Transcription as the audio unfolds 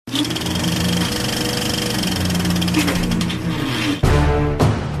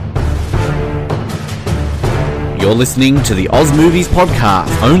You're listening to the Oz Movies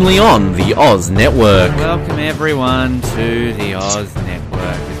Podcast, only on the Oz Network. Welcome everyone to the Oz Network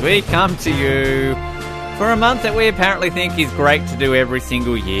as we come to you for a month that we apparently think is great to do every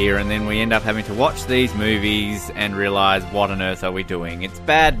single year, and then we end up having to watch these movies and realise what on earth are we doing. It's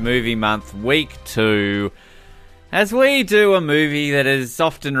Bad Movie Month, week 2, as we do a movie that is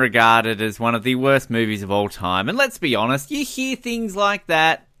often regarded as one of the worst movies of all time. And let's be honest, you hear things like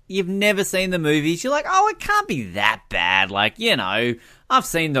that, you've never seen the movies, you're like, oh, it can't be that bad. Like, you know, I've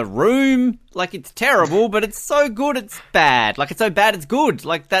seen The Room, like, it's terrible, but it's so good it's bad. Like, it's so bad it's good.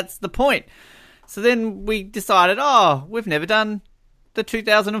 Like, that's the point. So then we decided, oh, we've never done the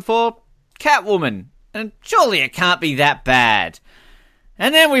 2004 Catwoman, and surely it can't be that bad.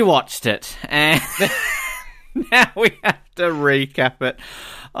 And then we watched it, and now we have to recap it.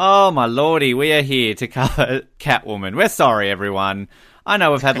 Oh, my lordy, we are here to cover Catwoman. We're sorry, everyone. I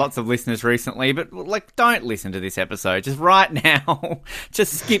know we've had lots of listeners recently, but, like, don't listen to this episode. Just right now,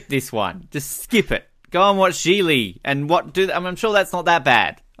 just skip this one. Just skip it. Go and watch Geely, and I'm sure that's not that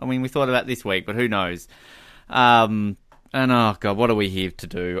bad. I mean, we thought about this week, but who knows? And, oh, God, what are we here to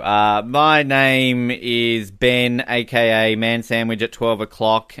do? My name is Ben, a.k.a. Man Sandwich at 12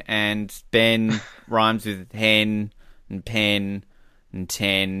 o'clock, and Ben rhymes with hen and pen and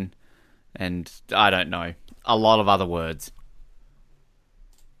 10 and, I don't know, a lot of other words.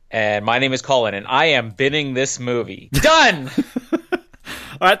 And my name is Colin, and I am binning this movie. Done! All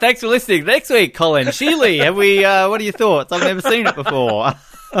right, thanks for listening. Next week, Colin, Sheely, have we? What are your thoughts? I've never seen it before.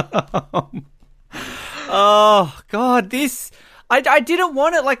 Oh God, this I didn't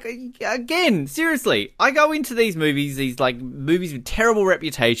want it. Like, again, seriously, I go into these movies, movies with terrible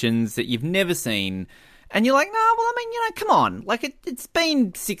reputations that you've never seen, and you're like, no, well, I mean, you know, come on, like it's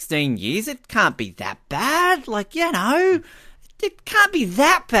been 16 years, it can't be that bad. Like, you know, it can't be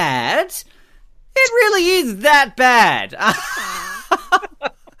that bad. It really is that bad.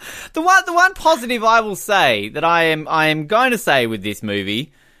 The one positive I will say that I am going to say with this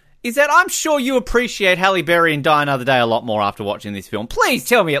movie is that I'm sure you appreciate Halle Berry in Die Another Day a lot more after watching this film. Please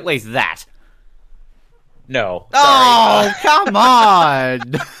tell me at least that. No. Sorry. Oh, come on.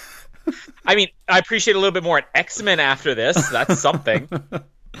 I mean, I appreciate a little bit more at X-Men after this. That's something.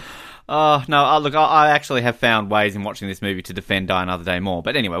 Oh, no, look, I actually have found ways in watching this movie to defend Die Another Day more.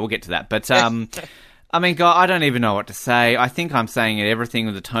 But anyway, we'll get to that. But, I mean, God, I don't even know what to say. I think I'm saying everything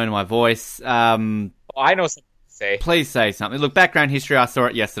with the tone of my voice. I know something to say. Please say something. Look, background history, I saw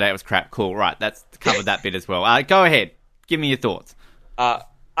it yesterday. It was crap. Cool. Right, that's covered that bit as well. Go ahead. Give me your thoughts.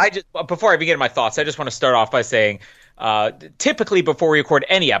 Before I begin my thoughts, I just want to start off by saying, typically before we record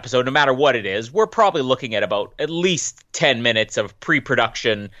any episode, no matter what it is, we're probably looking at about at least 10 minutes of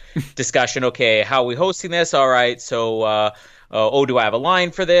pre-production discussion. Okay, how are we hosting this? All right, so... do I have a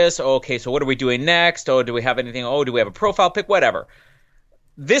line for this? Okay, so what are we doing next? Oh, do we have anything? Oh, do we have a profile pic? Whatever.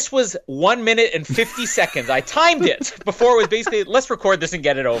 This was 1 minute and 50 seconds. I timed it before it was basically, let's record this and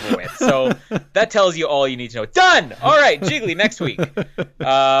get it over with. So that tells you all you need to know. Done! All right, Jiggly, next week.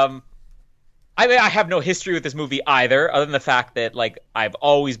 I mean, I have no history with this movie either, other than the fact that, like, I've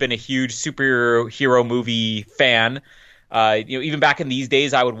always been a huge superhero movie fan. Even back in these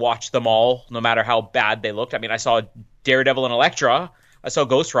days, I would watch them all, no matter how bad they looked. I mean, I saw Daredevil and Elektra. I saw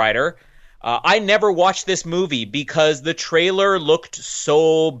Ghost Rider. I never watched this movie because the trailer looked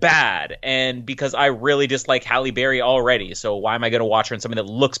so bad, and because I really dislike Halle Berry already. So why am I going to watch her in something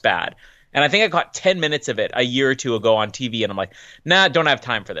that looks bad? And I think I got 10 minutes of it a year or two ago on TV, and I'm like, nah, don't have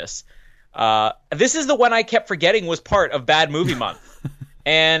time for this. This is the one I kept forgetting was part of Bad Movie Month.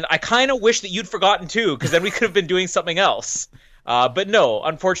 And I kind of wish that you'd forgotten too, because then we could have been doing something else. But no,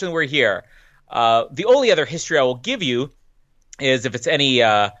 unfortunately, we're here. The only other history I will give you is if it's any,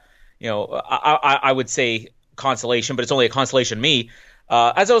 I would say consolation, but it's only a consolation to me.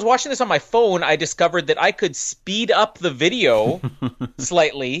 As I was watching this on my phone, I discovered that I could speed up the video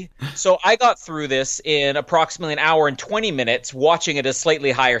slightly. So I got through this in approximately an hour and 20 minutes, watching it at a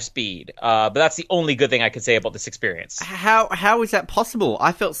slightly higher speed. But that's the only good thing I could say about this experience. How is that possible?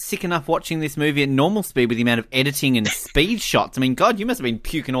 I felt sick enough watching this movie at normal speed with the amount of editing and speed shots. I mean, God, you must have been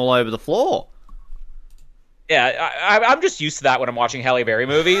puking all over the floor. Yeah, I'm just used to that when I'm watching Halle Berry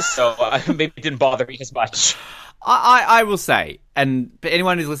movies, so maybe it didn't bother me as much. I will say, and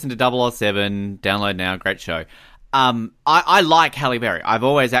anyone who's listened to 007, download now, great show. I like Halle Berry. I've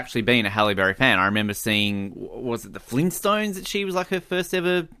always actually been a Halle Berry fan. I remember seeing, was it the Flintstones that she was like her first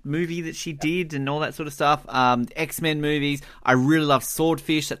ever movie that she did and all that sort of stuff. X-Men movies. I really love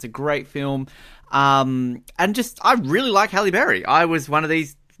Swordfish. That's a great film. And just, I really like Halle Berry. I was one of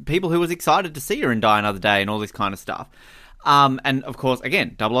these people who was excited to see her in Die Another Day and all this kind of stuff. And of course,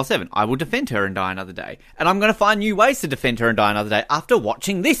 again, 007, I will defend her and die another day. And I'm going to find new ways to defend her and die another day after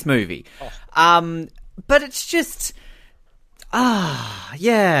watching this movie. But it's just,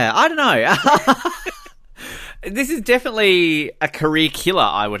 yeah, I don't know. This is definitely a career killer,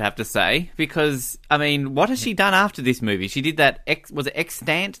 I would have to say, because, I mean, what has she done after this movie? She did that, was it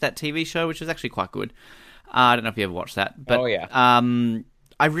Extant, that TV show, which was actually quite good. I don't know if you ever watched that. But,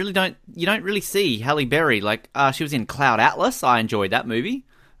 I really you don't really see Halle Berry. Like, she was in Cloud Atlas. I enjoyed that movie.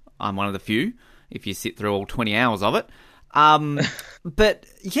 I'm one of the few, if you sit through all 20 hours of it. But,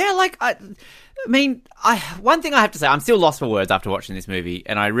 yeah, like, I mean, one thing I have to say, I'm still lost for words after watching this movie,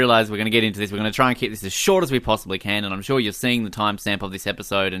 and I realise we're going to get into this. We're going to try and keep this as short as we possibly can, and I'm sure you're seeing the timestamp of this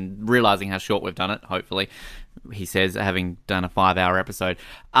episode and realising how short we've done it, hopefully. He says, having done a 5-hour episode.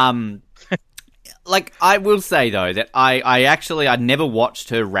 Like, I will say, though, that I never watched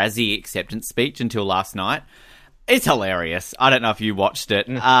her Razzie acceptance speech until last night. It's hilarious. I don't know if you watched it.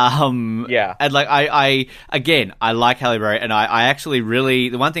 Yeah. And like, I like Halle Berry, and I actually really,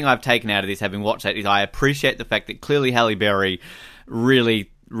 the one thing I've taken out of this, having watched that, is I appreciate the fact that clearly Halle Berry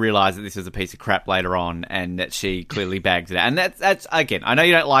really realised that this was a piece of crap later on, and that she clearly bags it out. And that's again, I know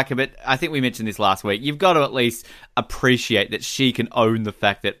you don't like her, but I think we mentioned this last week. You've got to at least appreciate that she can own the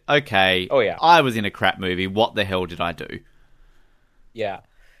fact that, okay, I was in a crap movie. What the hell did I do? Yeah.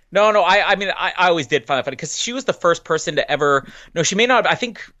 No, I mean, I always did find that funny, because she was the first person to ever... No, she may not... I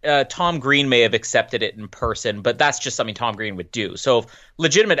think Tom Green may have accepted it in person, but that's just something Tom Green would do. So,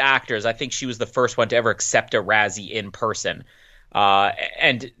 legitimate actors, I think she was the first one to ever accept a Razzie in person.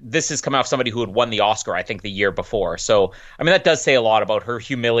 And this has come out of somebody who had won the Oscar, I think, the year before. So, I mean, that does say a lot about her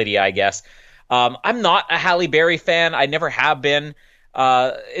humility, I guess. I'm not a Halle Berry fan. I never have been.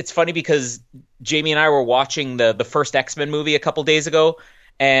 It's funny because Jamie and I were watching the first X-Men movie a couple days ago,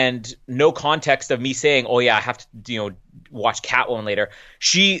 and no context of me saying, oh yeah, I have to, watch Catwoman later.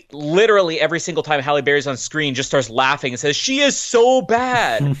 She literally every single time Halle Berry's on screen just starts laughing and says, she is so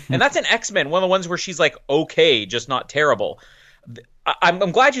bad. And that's an X-Men, one of the ones where she's like, okay, just not terrible.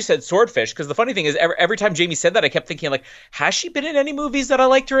 I'm glad you said Swordfish, because the funny thing is every time Jamie said that, I kept thinking, like, has she been in any movies that I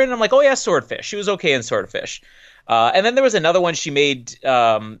liked her in? And I'm like, oh yeah, Swordfish. She was okay in Swordfish. And then there was another one she made,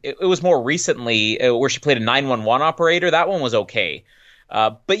 it was more recently, where she played a 911 operator. That one was okay.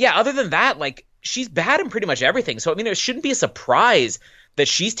 But yeah, other than that, like, she's bad in pretty much everything. So, I mean, it shouldn't be a surprise that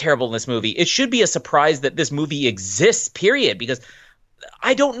she's terrible in this movie. It should be a surprise that this movie exists, period, because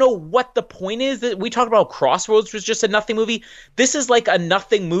I don't know what the point is. That we talked about Crossroads was just a nothing movie. This is like a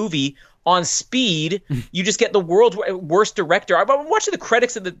nothing movie on speed. You just get the world's worst director. I'm watching the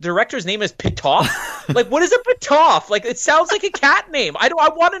credits, and the director's name is Pitoff. Like, what is a Pitoff? Like, it sounds like a cat name. I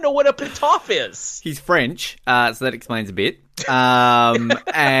want to know what a Pitoff is. He's French, so that explains a bit.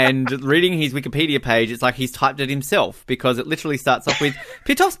 And reading his Wikipedia page, it's like he's typed it himself, because it literally starts off with,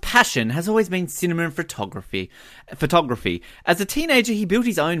 Pitoff's passion has always been cinema and photography. As a teenager, he built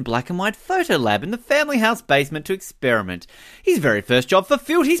his own black and white photo lab in the family house basement to experiment. His very first job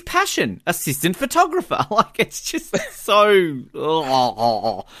fulfilled his passion, assistant photographer. Like, it's just so...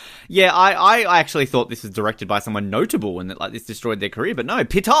 Yeah, I actually thought this was directed by someone notable and that, like, this destroyed their career, but no,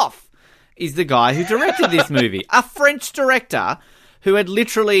 Pitoff is the guy who directed this movie. A French director who had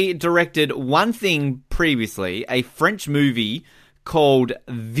literally directed one thing previously, a French movie called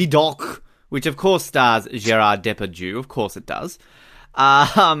Vidocq, which of course stars Gerard Depardieu. Of course it does.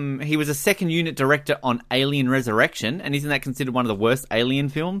 He was a second unit director on Alien Resurrection, and isn't that considered one of the worst Alien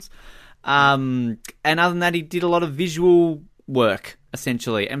films? And other than that, he did a lot of visual work,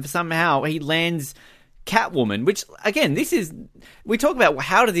 essentially. And for somehow he lands Catwoman, which, again, we talk about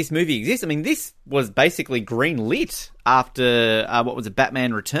how did this movie exist. I mean, this was basically green lit after,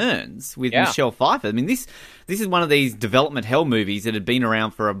 Batman Returns with Michelle Pfeiffer. I mean, this is one of these development hell movies that had been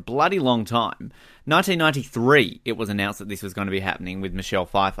around for a bloody long time. 1993, it was announced that this was going to be happening with Michelle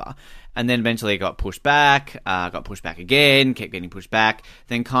Pfeiffer. And then eventually it got pushed back again, kept getting pushed back.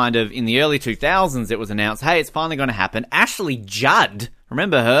 Then kind of in the early 2000s, it was announced, hey, it's finally going to happen. Ashley Judd,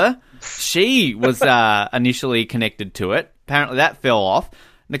 remember her? She was initially connected to it. Apparently that fell off.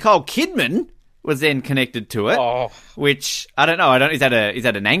 Nicole Kidman was then connected to it, which, I don't know. Is that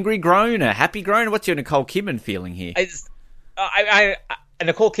an angry groan, a happy groan? What's your Nicole Kidman feeling here?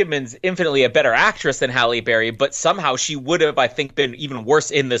 Nicole Kidman's infinitely a better actress than Halle Berry, but somehow she would have, I think, been even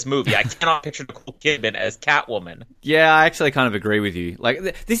worse in this movie. I cannot picture Nicole Kidman as Catwoman. Yeah, I actually kind of agree with you.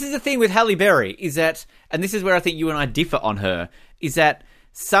 Like, this is the thing with Halle Berry, is that, and this is where I think you and I differ on her, is that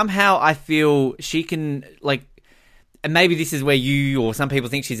somehow I feel she can, like, and maybe this is where you or some people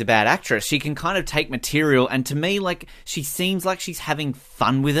think she's a bad actress, she can kind of take material, and to me, like, she seems like she's having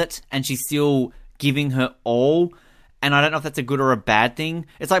fun with it, and she's still giving her all. And I don't know if that's a good or a bad thing.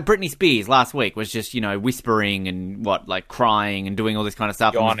 It's like Britney Spears last week was just, whispering and crying and doing all this kind of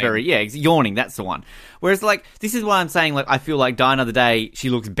stuff. Yawning. And was yawning, that's the one. Whereas, this is why I'm saying, I feel like Die Another Day, she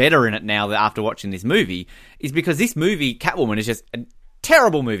looks better in it now after watching this movie, is because this movie, Catwoman, is just a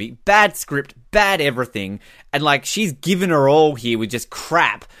terrible movie. Bad script, bad everything. And, she's given her all here with just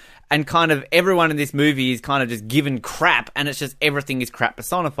crap. And kind of everyone in this movie is kind of just given crap, and it's just everything is crap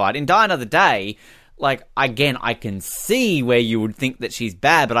personified. In Die Another Day, again, I can see where you would think that she's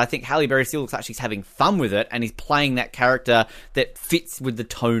bad, but I think Halle Berry still looks like she's having fun with it, and is playing that character that fits with the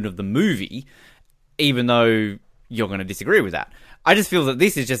tone of the movie, even though you're going to disagree with that. I just feel that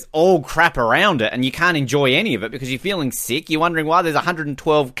this is just all crap around it, and you can't enjoy any of it because you're feeling sick. You're wondering why there's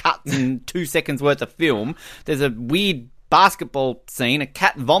 112 cuts in 2 seconds worth of film. There's a weird basketball scene, a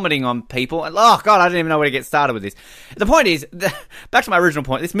cat vomiting on people, and oh god, I don't even know where to get started with this. The point is, back to my original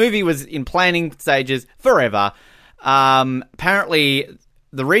point, this movie was in planning stages forever. Apparently,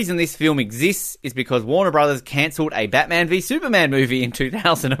 the reason this film exists is because Warner Brothers cancelled a Batman v Superman movie in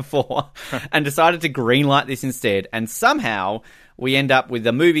 2004 and decided to greenlight this instead, and somehow we end up with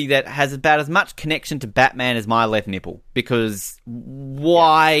a movie that has about as much connection to Batman as my left nipple. Because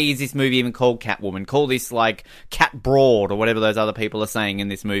why is this movie even called Catwoman? Call this Cat Broad or whatever those other people are saying in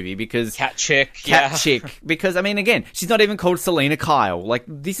this movie. Because Cat Chick. Because, again, she's not even called Selena Kyle.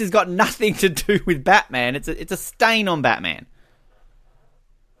 This has got nothing to do with Batman. It's a stain on Batman.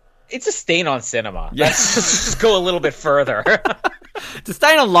 It's a stain on cinema. Let's just go a little bit further. It's a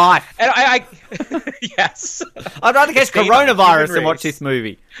stain on life. And I yes. I'd rather catch coronavirus than watch this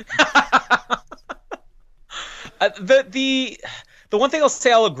movie. The one thing I'll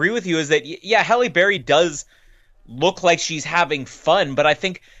say I'll agree with you is that, Halle Berry does look like she's having fun, but I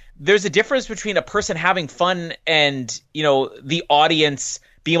think there's a difference between a person having fun and, the audience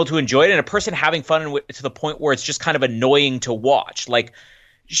being able to enjoy it, and a person having fun to the point where it's just kind of annoying to watch.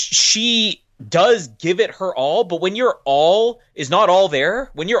 She does give it her all, but when your all is not all there,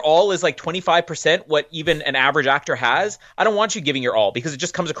 when your all is 25% what even an average actor has, I don't want you giving your all because it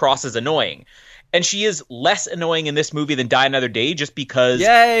just comes across as annoying. And she is less annoying in this movie than Die Another Day, just because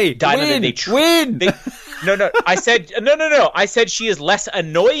Yay! Die Win! Another Day No. I said no. I said she is less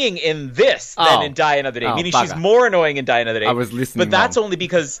annoying in this than in Die Another Day, meaning she's more annoying in Die Another Day. I was listening, but that's only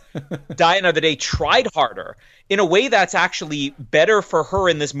because Die Another Day tried harder. In a way, that's actually better for her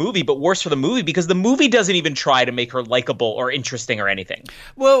in this movie, but worse for the movie because the movie doesn't even try to make her likable or interesting or anything.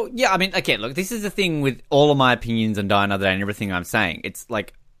 Well, yeah, okay, look, this is the thing with all of my opinions on Die Another Day and everything I'm saying. It's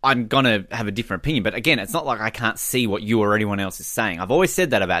I'm going to have a different opinion, but again, it's not like I can't see what you or anyone else is saying. I've always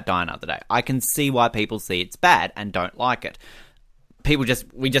said that about Die Another Day. I can see why people see it's bad and don't like it. We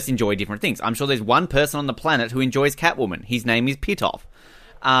just enjoy different things. I'm sure there's one person on the planet who enjoys Catwoman. His name is Pitoff.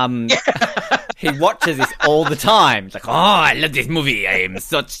 He watches this all the time. It's I love this movie. I am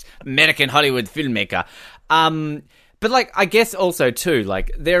such American Hollywood filmmaker. But I guess also too,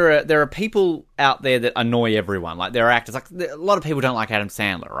 there are people out there that annoy everyone. There are actors. A lot of people don't like Adam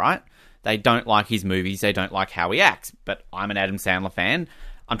Sandler, right? They don't like his movies. They don't like how he acts. But I'm an Adam Sandler fan.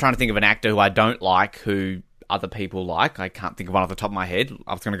 I'm trying to think of an actor who I don't like who other people like. I can't think of one off the top of my head.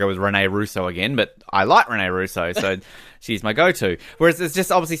 I was going to go with Rene Russo again, but I like Rene Russo, so she's my go-to. Whereas there's just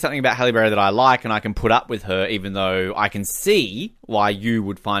obviously something about Halle Berry that I like, and I can put up with her, even though I can see why you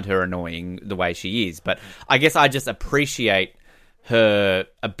would find her annoying the way she is. But I guess I just appreciate her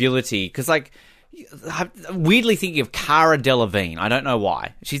ability, because I'm weirdly thinking of Cara Delevingne. I don't know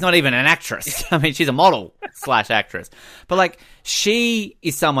why. She's not even an actress. I mean, she's a model / actress. But she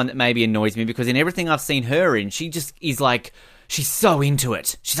is someone that maybe annoys me because in everything I've seen her in, she just is she's so into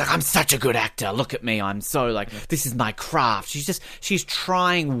it. She's I'm such a good actor. Look at me. I'm so this is my craft. She's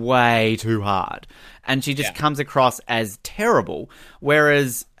trying way too hard. And she just comes across as terrible.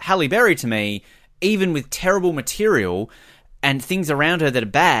 Whereas Halle Berry, to me, even with terrible material and things around her that are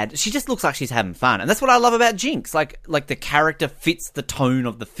bad, she just looks like she's having fun. And that's what I love about Jinx. The character fits the tone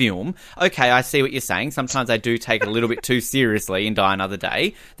of the film. Okay, I see what you're saying. Sometimes I do take it a little bit too seriously in Die Another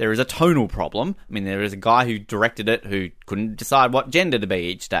Day. There is a tonal problem. I mean, there is a guy who directed it who couldn't decide what gender to be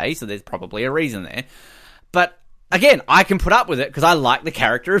each day, so there's probably a reason there. But, again, I can put up with it because I like the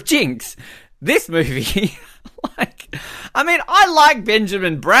character of Jinx. This movie, I like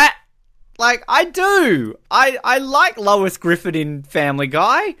Benjamin Bratt. I do. I like Lois Griffith in Family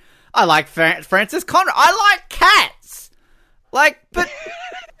Guy. I like Francis Conroy. I like cats. But they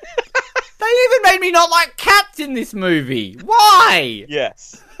even made me not like cats in this movie. Why?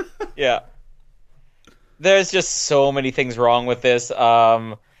 Yes. Yeah. There's just so many things wrong with this.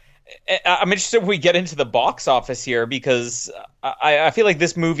 I'm interested when we get into the box office here because I feel like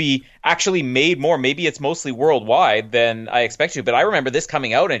this movie actually made more. Maybe it's mostly worldwide than I expected, but I remember this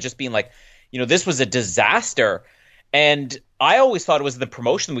coming out and just being like, this was a disaster. And I always thought it was the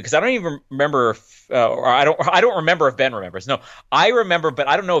promotion because I don't even remember or I don't remember if Ben remembers. No, I remember, but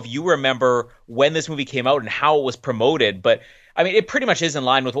I don't know if you remember when this movie came out and how it was promoted. But I mean, it pretty much is in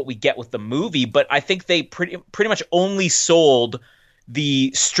line with what we get with the movie, but I think they pretty much only sold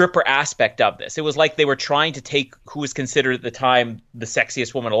the stripper aspect of this. It was like they were trying to take who was considered at the time the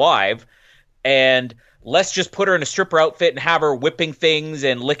sexiest woman alive and let's just put her in a stripper outfit and have her whipping things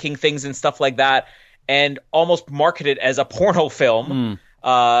and licking things and stuff like that and almost market it as a porno film.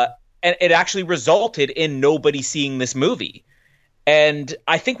 And it actually resulted in nobody seeing this movie. And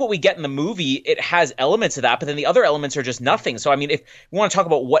I think what we get in the movie, it has elements of that, but then the other elements are just nothing. So, I mean, if we want to talk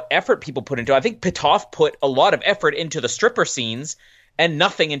about what effort people put into it, I think Pitoff put a lot of effort into the stripper scenes and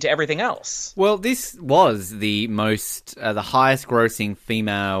nothing into everything else. Well, this was the highest grossing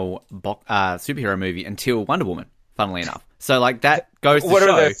female superhero movie until Wonder Woman, funnily enough. So, like, that goes to show. What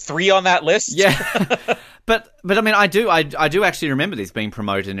are the 3 on that list? Yeah. But I mean, I do actually remember this being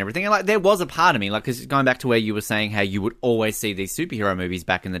promoted and everything. And like, there was a part of me, like, because going back to where you were saying how you would always see these superhero movies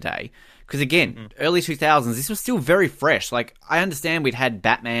back in the day. Because again, early 2000s, this was still very fresh. Like, I understand we'd had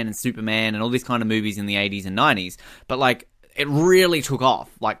Batman and Superman and all these kind of movies in the 80s and 90s, but like, it really took off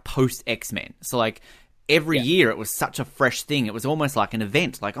like post X-Men. So like, every year it was such a fresh thing. It was almost like an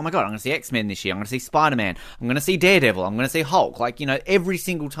event. Like, oh my God, I'm going to see X-Men this year. I'm going to see Spider-Man. I'm going to see Daredevil. I'm going to see Hulk. Like, every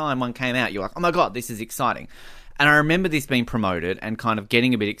single time one came out, you're like, oh my God, this is exciting. And I remember this being promoted and kind of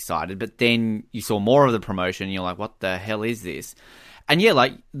getting a bit excited, but then you saw more of the promotion and you're like, what the hell is this? And yeah,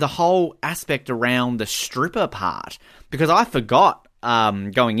 like the whole aspect around the stripper part, because I forgot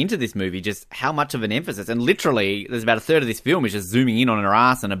going into this movie just how much of an emphasis, and literally there's about a third of this film is just zooming in on her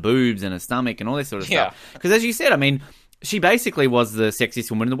ass and her boobs and her stomach and all this sort of stuff. Because as you said, I mean, she basically was the sexiest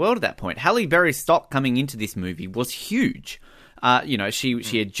woman in the world at that point. Halle Berry's stock coming into this movie was huge.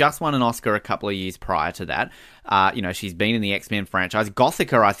 She had just won an Oscar a couple of years prior to that. She's been in the X-Men franchise.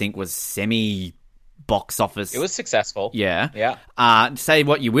 Gothica, I think, was box office. It was successful. Yeah. Say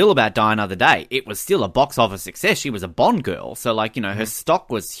what you will about Die Another Day, it was still a box office success. She was a Bond girl. So, like, her stock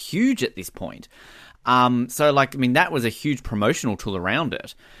was huge at this point. So, like, I mean, that was a huge promotional tool around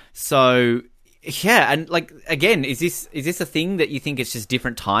it. So, yeah, and, like, again, is this a thing that you think it's just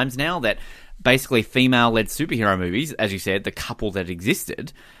different times now that basically female-led superhero movies, as you said, the couple that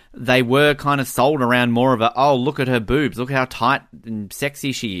existed, they were kind of sold around more of a, oh, look at her boobs, look how tight and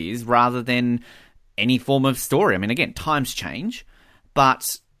sexy she is, rather than any form of story. I mean, again, times change,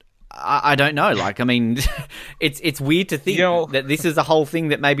 but I don't know. Like, I mean, it's weird to think that this is a whole thing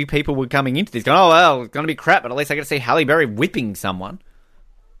that maybe people were coming into this going, oh, well, it's going to be crap, but at least I get to see Halle Berry whipping someone.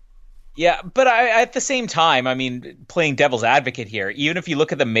 Yeah, but at the same time, I mean, playing devil's advocate here, even if you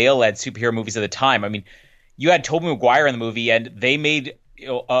look at the male-led superhero movies of the time, I mean, you had Tobey Maguire in the movie, and they made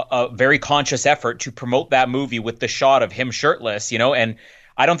a very conscious effort to promote that movie with the shot of him shirtless, and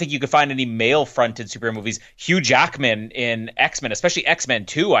I don't think you could find any male-fronted superhero movies. Hugh Jackman in X-Men, especially X-Men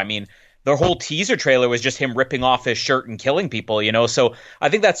 2, I mean, the whole teaser trailer was just him ripping off his shirt and killing people, So I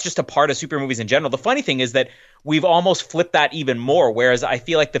think that's just a part of superhero movies in general. The funny thing is that we've almost flipped that even more, whereas I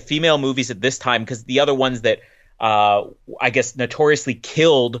feel like the female movies at this time, because the other ones that I guess notoriously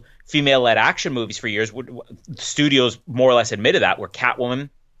killed female-led action movies for years, studios more or less admitted that, were Catwoman,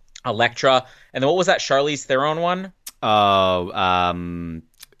 Elektra, and then what was that Charlize Theron one?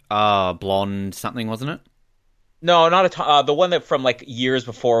 Blonde something, wasn't it? No, not the one that from like years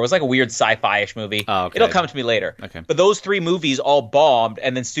before. It was like a weird sci-fi-ish movie. Oh, okay. It'll come to me later. Okay. But those 3 movies all bombed,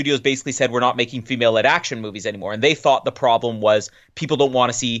 and then studios basically said, we're not making female-led action movies anymore. And they thought the problem was people don't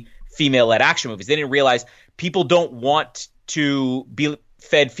want to see female-led action movies. They didn't realize people don't want to be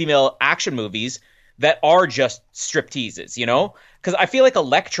fed female action movies that are just stripteases, Because I feel like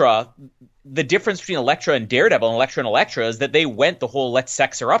Elektra, the difference between Elektra and Daredevil and Elektra is that they went the whole let's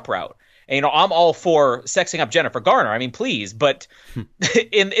sex her up route. And, I'm all for sexing up Jennifer Garner. I mean, please. But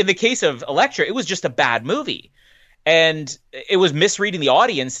in the case of Elektra, it was just a bad movie. And it was misreading the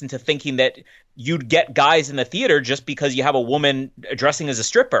audience into thinking that you'd get guys in the theater just because you have a woman dressing as a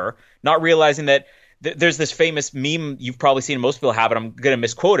stripper, not realizing that there's this famous meme you've probably seen, most people have it, I'm going to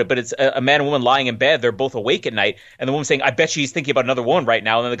misquote it, but it's a man and woman lying in bed, they're both awake at night, and the woman saying, I bet she's thinking about another woman right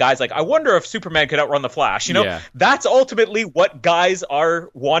now, and then the guy's like, I wonder if Superman could outrun the Flash. That's ultimately what guys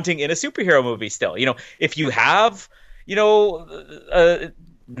are wanting in a superhero movie still. If you have, a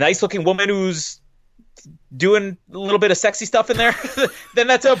nice looking woman who's doing a little bit of sexy stuff in there, then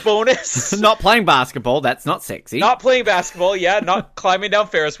that's a bonus. Not playing basketball, that's not sexy. Not playing basketball, yeah, not climbing down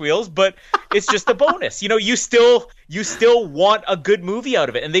Ferris wheels, but it's just a bonus. You still want a good movie out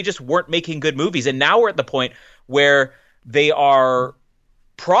of it, and they just weren't making good movies. And now we're at the point where they are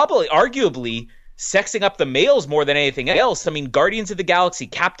probably, arguably, sexing up the males more than anything else. I mean, Guardians of the Galaxy,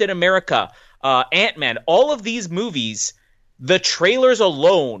 Captain America, Ant-Man, all of these movies, the trailers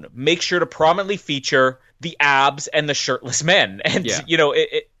alone make sure to prominently feature the abs and the shirtless men. And,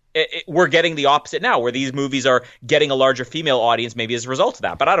 we're getting the opposite now, where these movies are getting a larger female audience maybe as a result of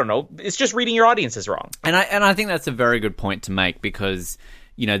that. But I don't know. It's just reading your audiences wrong. And I think that's a very good point to make, because,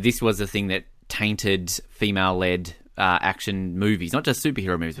 this was a thing that tainted female-led action movies, not just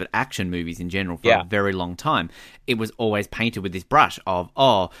superhero movies, but action movies in general for a very long time. It was always painted with this brush of,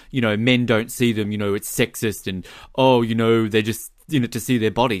 men don't see them, it's sexist, and, they're just in it to see their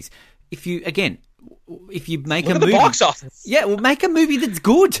bodies. If you make Look a at movie, the box office. Yeah, well, make a movie that's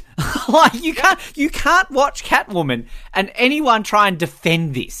good. Like, you can't watch Catwoman and anyone try and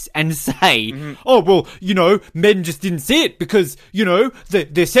defend this and say, men just didn't see it because, they're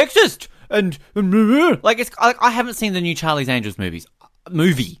sexist. And like, I haven't seen the new Charlie's Angels movie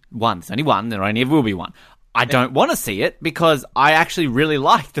one. There's only one. There only ever will be one. I don't want to see it because I actually really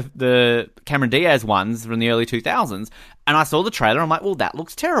like the Cameron Diaz ones from the early 2000s. And I saw the trailer. I'm like, well, that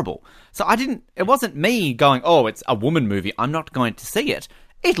looks terrible. So it wasn't me going, oh, it's a woman movie, I'm not going to see it.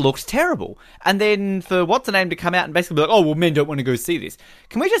 It looks terrible. And then for what's-her-name to come out and basically be like, oh, well, men don't want to go see this.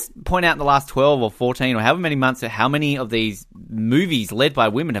 Can we just point out in the last 12 or 14 or however many months how many of these movies led by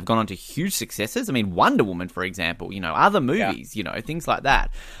women have gone on to huge successes? I mean, Wonder Woman, for example, other movies, things like that.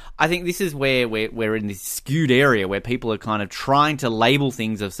 I think this is where we're in this skewed area where people are kind of trying to label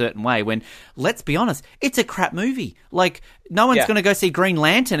things a certain way when, let's be honest, it's a crap movie. Like, no one's going to go see Green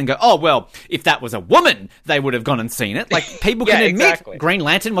Lantern and go, oh, well, if that was a woman, they would have gone and seen it. Like, people can admit Green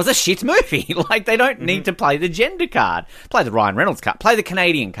Lantern was a shit movie. Like, they don't need to play the gender card. Play the Ryan Reynolds card. Play the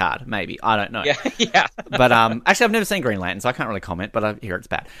Canadian card, maybe. I don't know. Yeah. But, actually, I've never seen Green Lantern, so I can't really comment, but I hear it's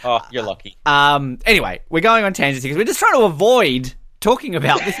bad. Oh, you're lucky. Anyway, we're going on tangents because we're just trying to avoid talking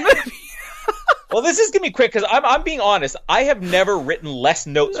about this movie. Well, this is going to be quick because I'm being honest. I have never written less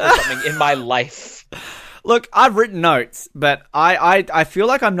notes for something in my life. Look, I've written notes, but I feel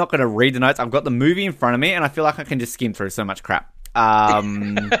like I'm not going to read the notes. I've got the movie in front of me, and I feel like I can just skim through so much crap.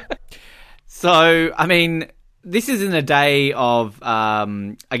 So, I mean, this is in a day of,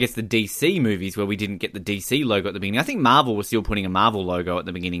 I guess, the DC movies where we didn't get the DC logo at the beginning. I think Marvel was still putting a Marvel logo at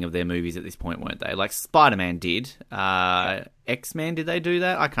the beginning of their movies at this point, weren't they? Like, Spider-Man did. X-Men, did they do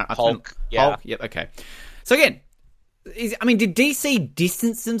that? Hulk, Hulk, yep, okay. So again, did DC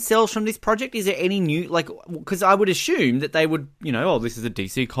distance themselves from this project? Is there any new, because I would assume that they would, this is a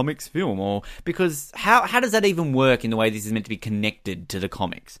DC Comics film, or, because how does that even work in the way this is meant to be connected to the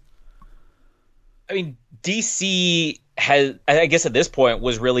comics? I mean, DC has, I guess at this point,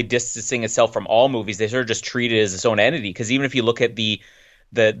 was really distancing itself from all movies. They sort of just treat it as its own entity. Because even if you look at the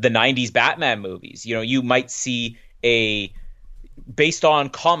 90s Batman movies, you might see based on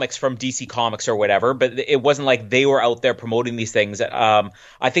comics from DC Comics or whatever, but it wasn't like they were out there promoting these things.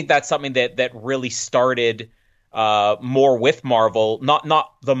 I think that's something that really started more with Marvel,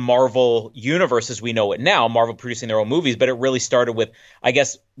 not the Marvel universe as we know it now, Marvel producing their own movies, but it really started with, I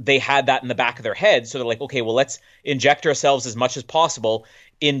guess they had that in the back of their head. So they're like, okay, well, let's inject ourselves as much as possible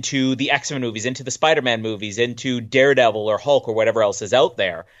into the X-Men movies, into the Spider-Man movies, into Daredevil or Hulk or whatever else is out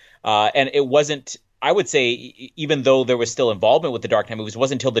there. And it wasn't, I would say, even though there was still involvement with the Dark Knight movies, it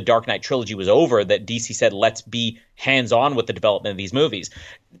wasn't until the Dark Knight trilogy was over that DC said, let's be hands-on with the development of these movies.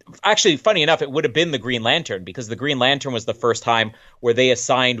 Actually, funny enough, it would have been the Green Lantern, because the Green Lantern was the first time where they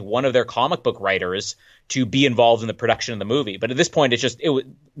assigned one of their comic book writers to be involved in the production of the movie. But at this point, it's just, we're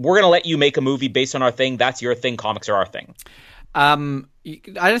going to let you make a movie based on our thing. That's your thing. Comics are our thing. I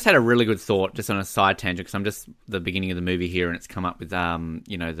just had a really good thought, just on a side tangent, because I'm just the beginning of the movie here, and it's come up with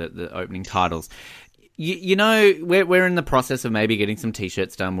the opening titles. We're in the process of maybe getting some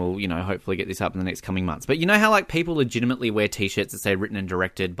T-shirts done. We'll hopefully get this up in the next coming months. But how people legitimately wear T-shirts that say written and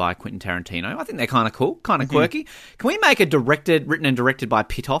directed by Quentin Tarantino? I think they're kind of cool, kind of quirky. Can we make a written and directed by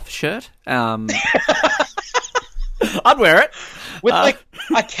Pitoff shirt? I'd wear it with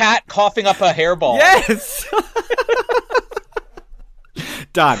a cat coughing up a hairball. Yes.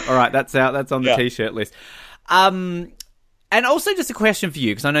 Done. All right, that's out. That's on the T-shirt list. And also just a question for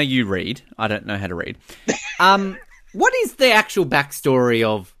you, because I know you read. I don't know how to read. What is the actual backstory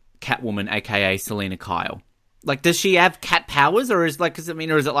of Catwoman, a.k.a. Selena Kyle? Like, does she have cat powers, or is or is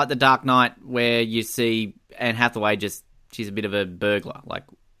it like the Dark Knight where you see Anne Hathaway she's a bit of a burglar? Like,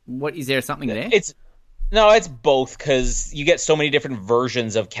 what, is there something there? No, it's both, because you get so many different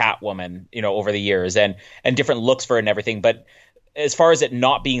versions of Catwoman, over the years, and different looks for it and everything. But as far as it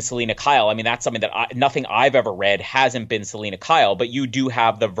not being Selena Kyle, I mean, that's something that nothing I've ever read hasn't been Selena Kyle. But you do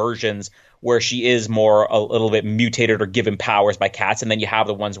have the versions where she is more a little bit mutated or given powers by cats, and then you have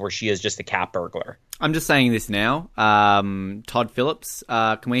the ones where she is just a cat burglar. I'm just saying this now. Todd Phillips,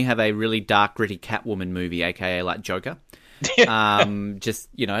 can we have a really dark, gritty Catwoman movie, aka like Joker? Just,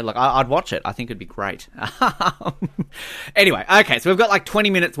 I'd watch it. I think it'd be great. Anyway, okay, so we've got like 20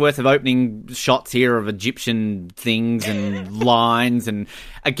 minutes worth of opening shots here of Egyptian things and lines, and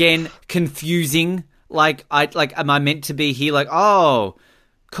again, confusing. Am I meant to be here like, oh,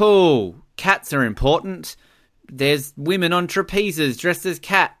 cool, cats are important. There's women on trapezes dressed as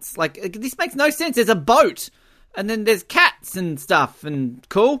cats. Like, this makes no sense. There's a boat, and then there's cats and stuff, and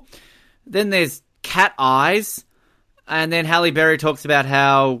cool. Then there's cat eyes. And then Halle Berry talks about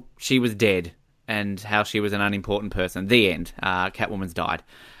how she was dead and how she was an unimportant person. The end. Catwoman's died.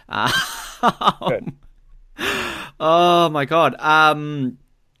 Oh, my God.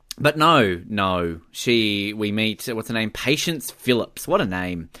 But no. We meet, what's her name? Patience Phillips. What a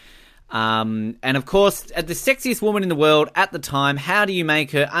name. And, of course, the sexiest woman in the world at the time, how do you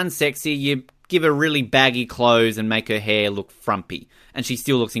make her unsexy? You give her really baggy clothes and make her hair look frumpy. And she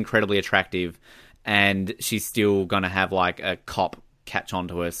still looks incredibly attractive. And she's still going to have, like, a cop catch on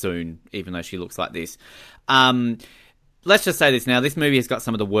to her soon, even though she looks like this. Let's just say this now. This movie has got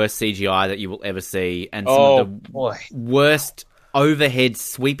some of the worst CGI that you will ever see. And some of the worst overhead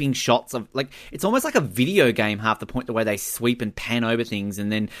sweeping shots of, like, it's almost like a video game half the point, the way they sweep and pan over things.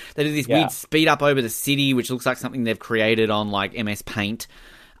 And then they do this weird speed up over the city, which looks like something they've created on, like, MS Paint.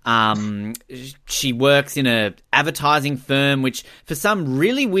 She works in a advertising firm, which, for some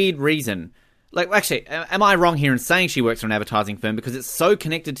really weird reason... Like, actually, am I wrong here in saying she works for an advertising firm? Because it's so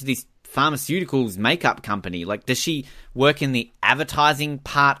connected to this pharmaceuticals makeup company. Like, does she work in the advertising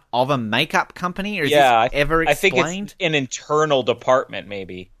part of a makeup company? Or is this ever explained? I think it's an internal department,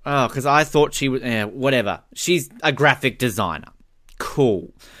 maybe. Oh, because I thought she was... whatever. She's a graphic designer.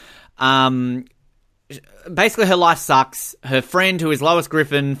 Cool. Basically, her life sucks. Her friend, who is Lois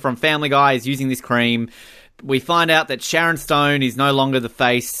Griffin from Family Guy, is using this cream. We find out that Sharon Stone is no longer the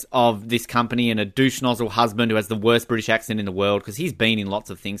face of this company and a douche nozzle husband who has the worst British accent in the world, because he's been in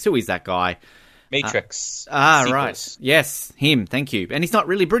lots of things. Who is that guy? Matrix. Right. Yes, him. Thank you. And he's not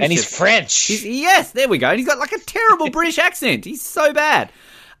really British. And he's French. Yes, there we go. And he's got like a terrible British accent. He's so bad.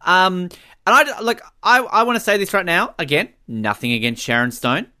 And I want to say this right now. Again, nothing against Sharon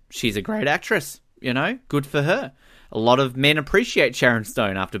Stone. She's a great actress. Good for her. A lot of men appreciate Sharon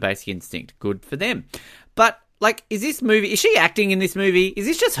Stone after Basic Instinct. Good for them. But, like, is she acting in this movie? Is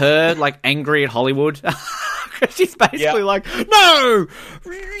this just her, like, angry at Hollywood? Because she's basically like, no!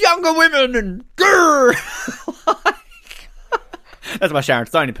 Younger women and grrr! That's my Sharon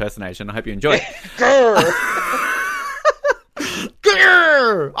Stone impersonation. I hope you enjoy it. Grrr!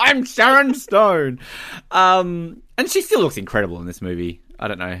 Grrr! I'm Sharon Stone! And she still looks incredible in this movie. I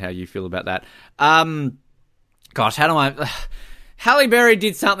don't know how you feel about that. Gosh, how do I... Halle Berry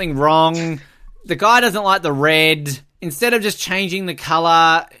did something wrong... The guy doesn't like the red. Instead of just changing the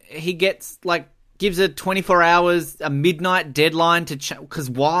colour, he gives her 24 hours, a midnight deadline to because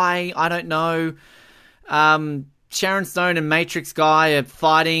why? I don't know. Sharon Stone and Matrix guy are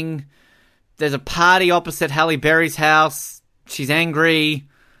fighting. There's a party opposite Halle Berry's house. She's angry.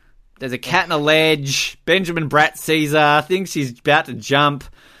 There's a cat in a ledge. Benjamin Bratt sees her, thinks she's about to jump.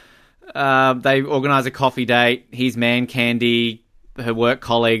 They organise a coffee date. He's man candy. Her work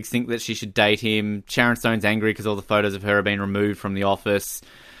colleagues think that she should date him. Sharon Stone's angry because all the photos of her have been removed from the office.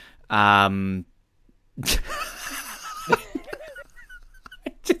 I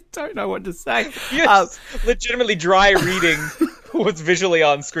just don't know what to say. Yes, legitimately dry reading what's visually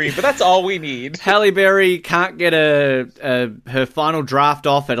on screen, but that's all we need. Halle Berry can't get her final draft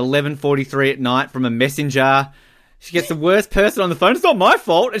off at 11:43 at night from a messenger. She gets the worst person on the phone. It's not my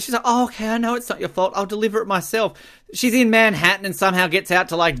fault. And she's like, oh, okay, I know it's not your fault. I'll deliver it myself. She's in Manhattan and somehow gets out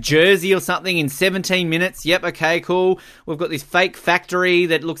to, like, Jersey or something in 17 minutes. Yep, okay, cool. We've got this fake factory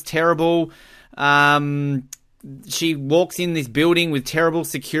that looks terrible. She walks in this building with terrible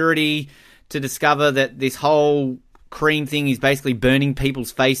security to discover that this whole cream thing is basically burning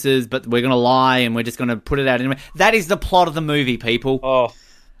people's faces, but we're going to lie and we're just going to put it out anyway. That is the plot of the movie, people. Oh.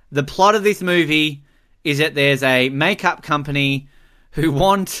 The plot of this movie is that there's a makeup company who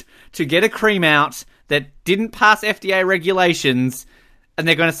want to get a cream out that didn't pass FDA regulations, and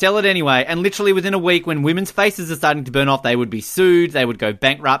they're going to sell it anyway. And literally within a week, when women's faces are starting to burn off, they would be sued, they would go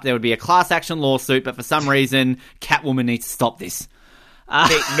bankrupt, there would be a class action lawsuit, but for some reason, Catwoman needs to stop this.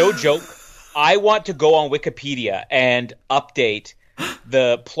 Okay, no joke. I want to go on Wikipedia and update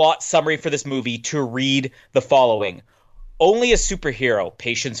the plot summary for this movie to read the following. Only a superhero,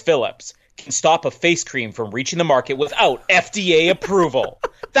 Patience Phillips, can stop a face cream from reaching the market without FDA approval.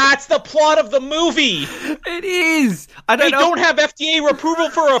 That's the plot of the movie. It is. They don't have FDA approval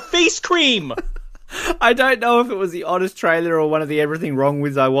for a face cream. I don't know if it was the Honest trailer or one of the Everything Wrong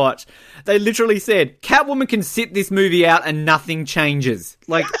With I watched. They literally said, Catwoman can sit this movie out and nothing changes.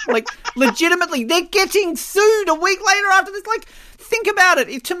 Like legitimately, they're getting sued a week later after this. Like, think about it.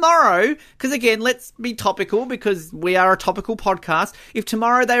 If tomorrow, because again, let's be topical because we are a topical podcast. If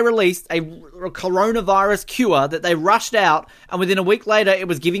tomorrow they released a coronavirus cure that they rushed out and within a week later it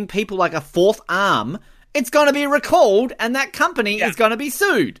was giving people like a fourth arm, it's going to be recalled and that company is going to be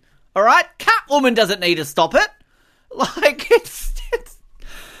sued. All right? Catwoman doesn't need to stop it. Like, it's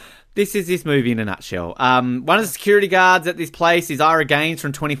this is this movie in a nutshell. One of the security guards at this place is Ira Gaines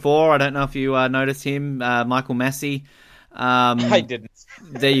from 24. I don't know if you noticed him, Michael Massey. I didn't.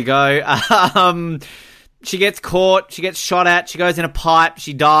 There you go. She gets caught. She gets shot at. She goes in a pipe.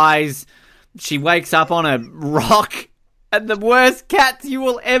 She dies. She wakes up on a rock. And the worst cats you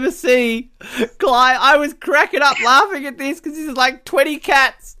will ever see. Clyde, I was cracking up laughing at this because this is like 20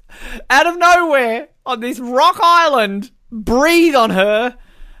 cats out of nowhere on this rock island breathe on her.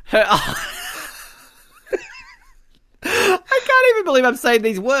 I can't even believe I'm saying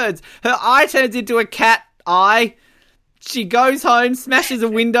these words. Her eye turns into a cat eye. She goes home, smashes a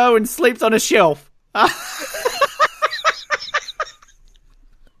window, and sleeps on a shelf.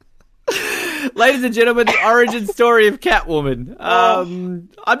 Ladies and gentlemen, the origin story of Catwoman. I'm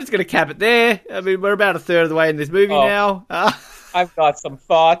just going to cap it there. I mean, we're about a third of the way in this movie now. I've got some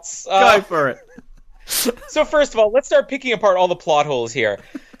thoughts. Go for it. So first of all, let's start picking apart all the plot holes here.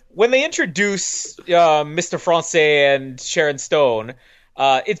 When they introduce Mr. Francais and Sharon Stone,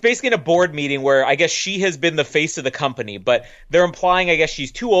 it's basically in a board meeting where I guess she has been the face of the company, but they're implying I guess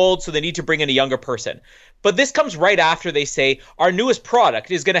she's too old, so they need to bring in a younger person. But this comes right after they say, our newest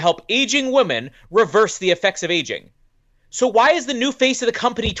product is going to help aging women reverse the effects of aging. So why is the new face of the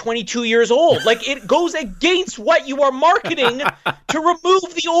company 22 years old? Like, it goes against what you are marketing to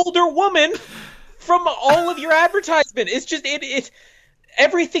remove the older woman from all of your advertisement. It's just, it's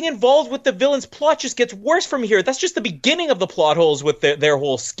everything involved with the villain's plot just gets worse from here. That's just the beginning of the plot holes with their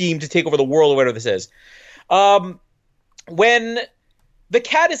whole scheme to take over the world or whatever this is. When the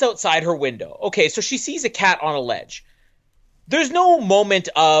cat is outside her window. Okay, so she sees a cat on a ledge. There's no moment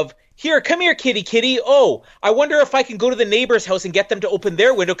of, here, come here, kitty, kitty. Oh, I wonder if I can go to the neighbor's house and get them to open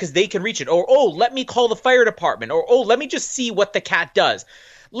their window because they can reach it. Or, oh, let me call the fire department. Or, oh, let me just see what the cat does.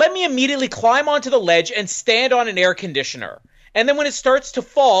 Let me immediately climb onto the ledge and stand on an air conditioner. And then when it starts to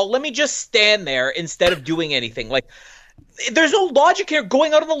fall, let me just stand there instead of doing anything. Like, there's no logic here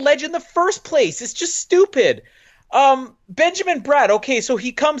going out on the ledge in the first place. It's just stupid. Benjamin Bratt, okay, so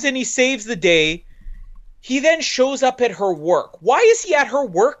he comes in, he saves the day. He then shows up at her work. Why is he at her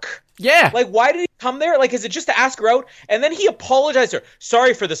work? Yeah. Like, why did he come there? Like, is it just to ask her out? And then he apologized to her.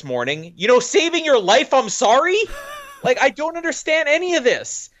 Sorry for this morning. You know, saving your life, I'm sorry? Like, I don't understand any of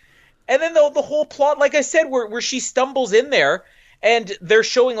this. And then the whole plot, like I said, where she stumbles in there and they're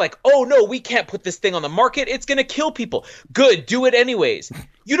showing like, oh no, we can't put this thing on the market. It's going to kill people. Good, do it anyways.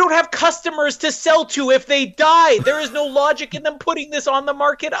 You don't have customers to sell to if they die. There is no logic in them putting this on the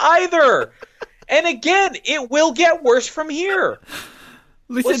market either. And again, it will get worse from here.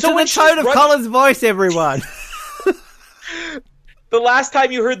 Listen to the tone of Colin's voice, everyone. The last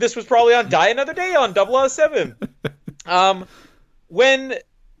time you heard this was probably on Die Another Day on 007. When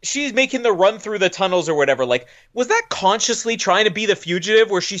she's making the run through the tunnels or whatever, like, was that consciously trying to be the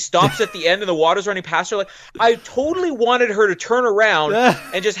fugitive where she stops at the end and the water's running past her? Like, I totally wanted her to turn around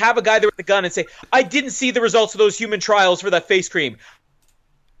and just have a guy there with a gun and say, I didn't see the results of those human trials for that face cream.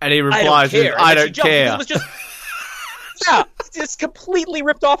 And he replies, I don't care. It was just, yeah, it's completely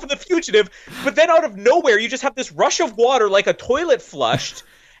ripped off of the fugitive. But then out of nowhere, you just have this rush of water like a toilet flushed.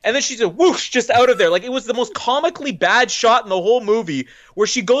 And then she's a whoosh just out of there. Like, it was the most comically bad shot in the whole movie where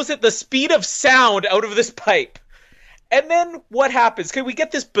she goes at the speed of sound out of this pipe. And then what happens? Okay, we get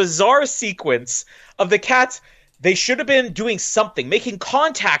this bizarre sequence of the cats. They should have been doing something, making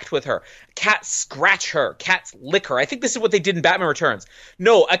contact with her. Cats scratch her. Cats lick her. I think this is what they did in Batman Returns.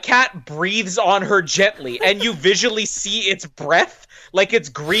 No, a cat breathes on her gently, and you visually see its breath, like it's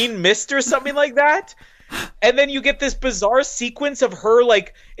green mist or something like that. And then you get this bizarre sequence of her,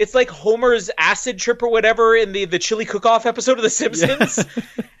 like, it's like Homer's acid trip or whatever in the chili cook-off episode of The Simpsons. Yeah.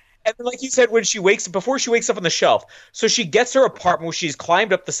 And then, like you said, before she wakes up on the shelf, so she gets her apartment where she's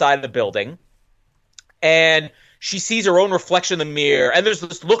climbed up the side of the building, and she sees her own reflection in the mirror, and there's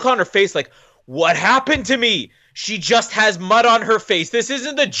this look on her face like, what happened to me? She just has mud on her face. This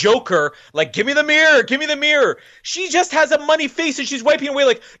isn't the Joker. Like, give me the mirror. Give me the mirror. She just has a muddy face, and she's wiping away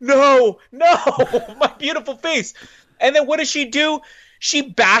like, no, my beautiful face. And then what does she do? She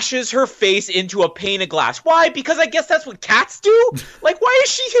bashes her face into a pane of glass. Why? Because I guess that's what cats do? Like, why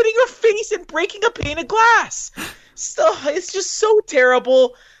is she hitting her face and breaking a pane of glass? So, it's just so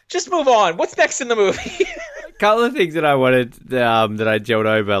terrible. Just move on. What's next in the movie? A couple of things that I wanted, that I gelled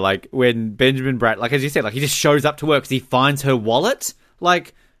over, like when Benjamin Bratt, like as you said, like he just shows up to work because he finds her wallet.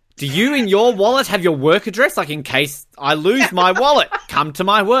 Like, do you in your wallet have your work address? Like, in case I lose my wallet, come to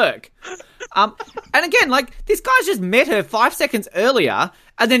my work. And again, like, this guy's just met her 5 seconds earlier,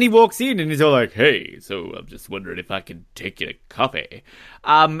 and then he walks in and he's all like, hey, so I'm just wondering if I can take you a coffee.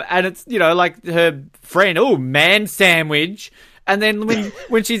 And it's, you know, like her friend, oh, man sandwich. And then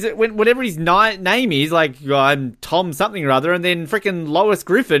when she's, whatever his name is, like, I'm Tom something or other, and then freaking Lois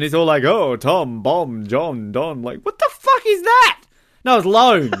Griffin is all like, oh, Tom, Bomb, John, Don. Like, what the fuck is that? No, it's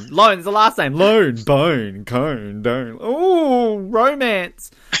Lone. Lone is the last name. Lone, Bone, Cone, Don't. Ooh,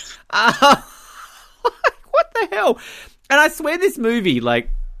 romance. What the hell? And I swear this movie, like,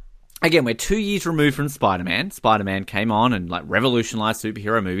 again, we're 2 years removed from Spider-Man. Spider-Man came on and, like, revolutionized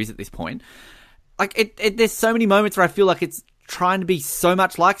superhero movies at this point. Like, there's so many moments where I feel like it's trying to be so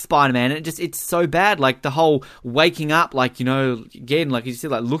much like Spider-Man, and it's so bad. Like, the whole waking up, like, you know, again, like you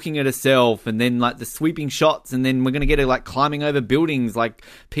said, like looking at herself, and then like the sweeping shots, and then we're gonna get her like climbing over buildings like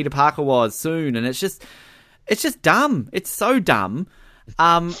Peter Parker was soon, and it's just dumb. It's so dumb.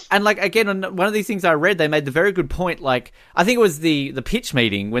 And like, again, on one of these things I read, they made the very good point, like, I think it was the pitch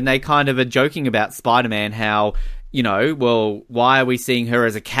meeting when they kind of are joking about Spider-Man, how, you know, well, why are we seeing her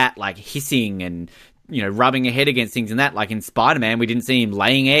as a cat, like hissing and, you know, rubbing her head against things and that. Like in Spider-Man, we didn't see him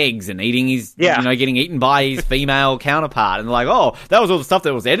laying eggs and eating his, you know, getting eaten by his female counterpart. And they're like, oh, that was all the stuff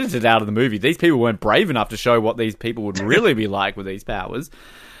that was edited out of the movie. These people weren't brave enough to show what these people would really be like with these powers.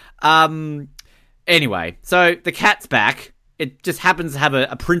 Anyway, so the cat's back. It just happens to have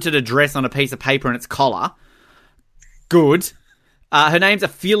a printed address on a piece of paper in its collar. Good. Her name's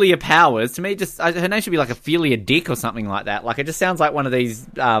Ophelia Powers. To me, just her name should be like Ophelia Dick or something like that. Like, it just sounds like one of these,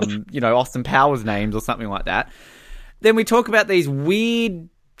 you know, Austin Powers names or something like that. Then we talk about these weird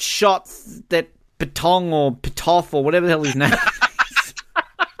shots that Patong or Pitoff or whatever the hell his name is.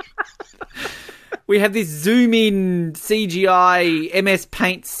 We have this zoom-in CGI MS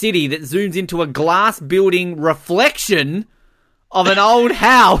Paint city that zooms into a glass building reflection of an old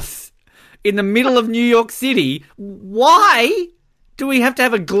house in the middle of New York City. Why do we have to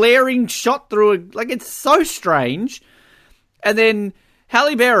have a glaring shot through a... Like, it's so strange. And then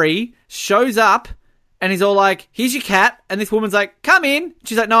Halle Berry shows up and he's all like, here's your cat. And this woman's like, come in.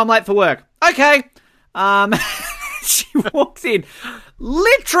 She's like, no, I'm late for work. Okay. She walks in.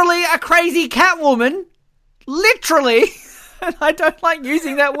 Literally a crazy Catwoman. Literally. And I don't like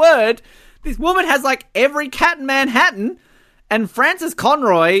using that word. This woman has, like, every cat in Manhattan. And Frances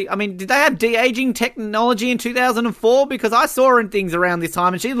Conroy, I mean, did they have de-aging technology in 2004? Because I saw her in things around this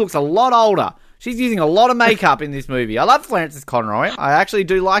time and she looks a lot older. She's using a lot of makeup in this movie. I love Frances Conroy. I actually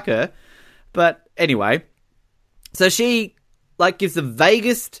do like her. But anyway, so she, like, gives the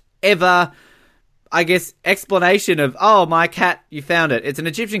vaguest ever, I guess, explanation of, oh, my cat, you found it. It's an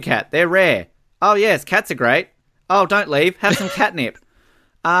Egyptian cat. They're rare. Oh, yes, cats are great. Oh, don't leave. Have some catnip.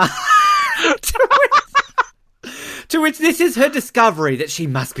 To which this is her discovery that she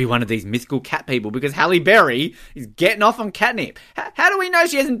must be one of these mythical cat people because Halle Berry is getting off on catnip. How do we know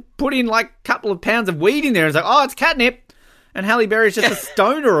she hasn't put in like a couple of pounds of weed in there and it's like, oh, it's catnip? And Halle Berry's just a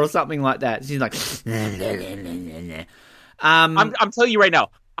stoner or something like that. She's like... I'm telling you right now,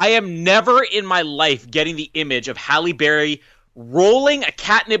 I am never in my life getting the image of Halle Berry rolling a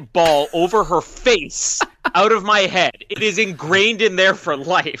catnip ball over her face out of my head. It is ingrained in there for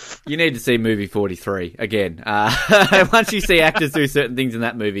life. You need to see movie 43 again. Once you see actors do certain things in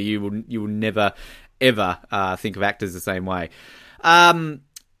that movie, you will never ever think of actors the same way. Halle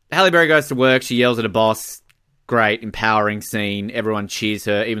Berry goes to work. She yells at her boss. Great, empowering scene. Everyone cheers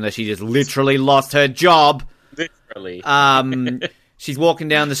her, even though she just literally lost her job. Literally. She's walking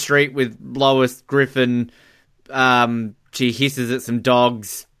down the street with Lois Griffin. She hisses at some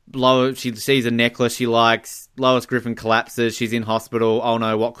dogs. She sees a necklace she likes. Lois Griffin collapses. She's in hospital. Oh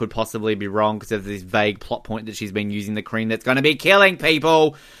no, what could possibly be wrong? Because there's this vague plot point that she's been using the cream that's going to be killing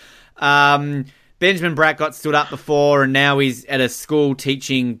people. Benjamin Bratt got stood up before, and now he's at a school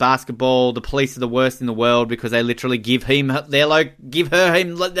teaching basketball. The police are the worst in the world because they literally give Halle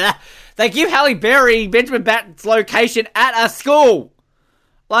Berry Benjamin Bratt's location at a school.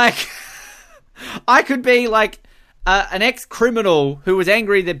 Like, I could be like an ex-criminal who was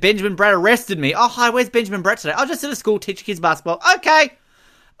angry that Benjamin Bratt arrested me. Oh, hi, where's Benjamin Bratt today? I'm just at a school teaching kids basketball. Okay.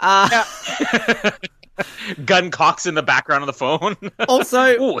 Gun cocks in the background of the phone.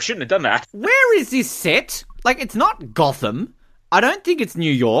 Also, oh, shouldn't have done that. Where is this set? Like, it's not Gotham. I don't think it's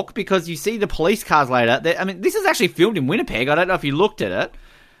New York, because you see the police cars later. I mean, this is actually filmed in Winnipeg. I don't know if you looked at it.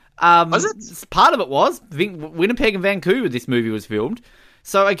 Was it? Part of it was. Winnipeg and Vancouver, this movie was filmed.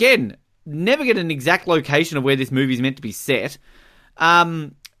 So, again, never get an exact location of where this movie is meant to be set.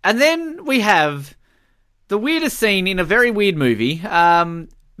 And then we have the weirdest scene in a very weird movie.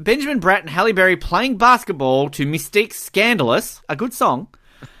 Benjamin Bratt and Halle Berry playing basketball to Mystique's Scandalous, a good song,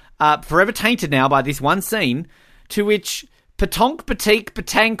 forever tainted now by this one scene, to which Patonk, Patique,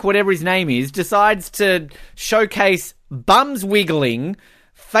 Patank, whatever his name is, decides to showcase bums wiggling,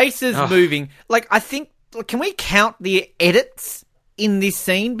 faces moving. Like, I think, can we count the edits in this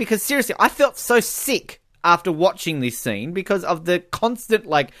scene? Because seriously, I felt so sick after watching this scene because of the constant,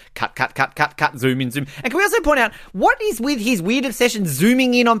 like, cut, zoom in, zoom. And can we also point out, what is with his weird obsession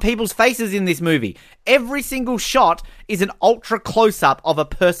zooming in on people's faces in this movie? Every single shot is an ultra close-up of a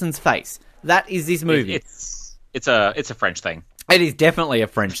person's face. That is this movie. It's a French thing. It is definitely a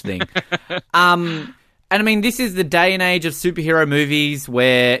French thing. And I mean, this is the day and age of superhero movies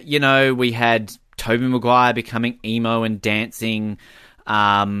where, you know, we had Tobey Maguire becoming emo and dancing.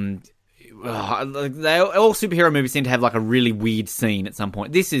 All superhero movies seem to have like a really weird scene at some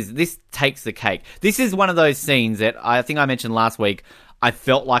point. This takes the cake. This is one of those scenes that I think I mentioned last week. I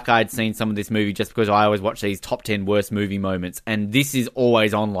felt like I'd seen some of this movie just because I always watch these top 10 worst movie moments. And this is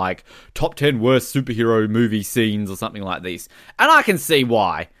always on like top 10 worst superhero movie scenes or something like this. And I can see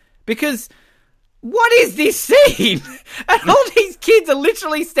why. Because what is this scene? And all these kids are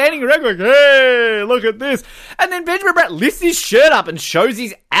literally standing around going, hey, look at this. And then Benjamin Bratt lifts his shirt up and shows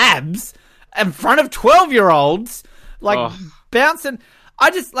his abs in front of 12-year-olds, like bouncing.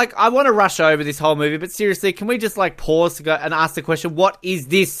 I want to rush over this whole movie, but seriously, can we just like pause to go and ask the question, what is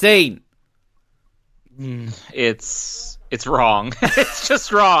this scene? It's wrong. It's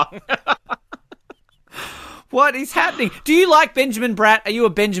just wrong. What is happening? Do you like Benjamin Bratt? Are you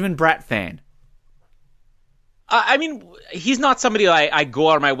a Benjamin Bratt fan? I mean, he's not somebody I go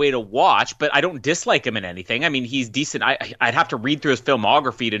out of my way to watch, but I don't dislike him in anything. I mean, he's decent. I'd have to read through his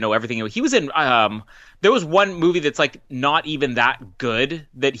filmography to know everything. He was in, there was one movie that's like not even that good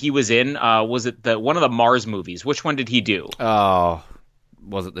that he was in. Was it one of the Mars movies? Which one did he do? Oh,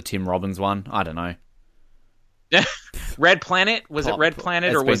 was it the Tim Robbins one? I don't know. Red Planet? Was it Red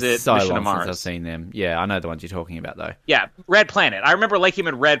Planet or was it so Mission to long Mars? since I've seen them. Yeah, I know the ones you're talking about though. Yeah, Red Planet. I remember liking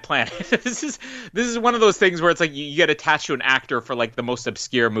him in Red Planet. This is one of those things where it's like you get attached to an actor for like the most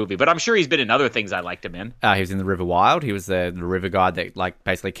obscure movie, but I'm sure he's been in other things I liked him in. He was in The River Wild. He was the river guy that like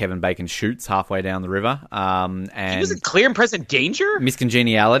basically Kevin Bacon shoots halfway down the river. And he was in Clear and Present Danger?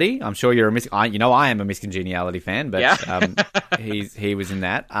 Miscongeniality. I'm sure you're I am a Miscongeniality fan, but yeah. he was in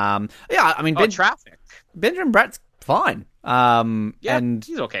that. Yeah, I mean Traffic. Benjamin Bratt's fine. Yeah, and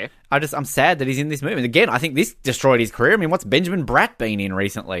he's okay. I'm sad that he's in this movie. And again, I think this destroyed his career. I mean, what's Benjamin Bratt been in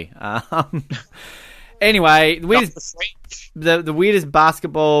recently? Anyway, the weirdest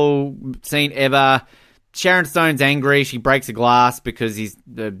basketball scene ever. Sharon Stone's angry. She breaks a glass because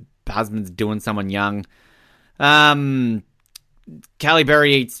the husband's doing someone young. Halle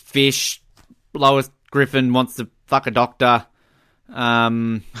Berry eats fish. Lois Griffin wants to fuck a doctor.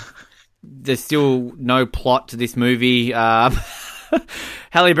 There's still no plot to this movie. Halle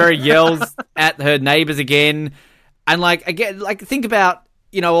Berry yells at her neighbors again. And think about,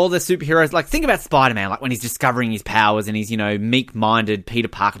 all the superheroes. Think about Spider-Man, when he's discovering his powers and he's, meek-minded Peter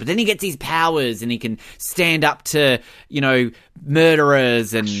Parker. But then he gets his powers and he can stand up to,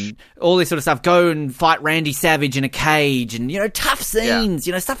 murderers and all this sort of stuff. Go and fight Randy Savage in a cage and, tough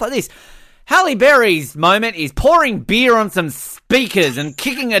scenes, stuff like this. Halle Berry's moment is pouring beer on some speakers and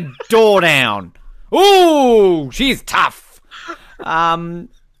kicking a door down. Ooh, she's tough. That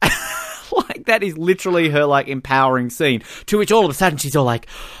is literally her, empowering scene. To which all of a sudden she's all like,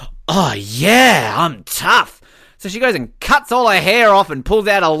 oh, yeah, I'm tough. So she goes and cuts all her hair off and pulls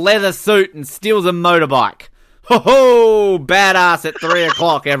out a leather suit and steals a motorbike. Ho-ho, badass at 3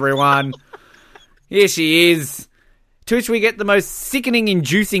 o'clock, everyone. Here she is. To which we get the most sickening,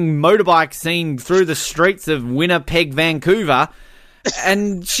 inducing motorbike scene through the streets of Winnipeg, Vancouver.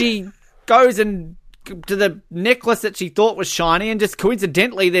 And she goes to the necklace that she thought was shiny, and just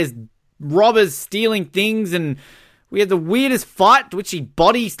coincidentally there's robbers stealing things, and we have the weirdest fight to which she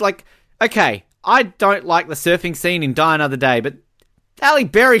bodies. Okay, I don't like the surfing scene in Die Another Day, but Halle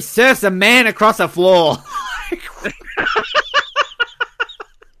Berry surfs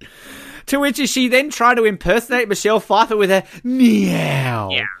To which she then tried to impersonate Michelle Pfeiffer with a meow.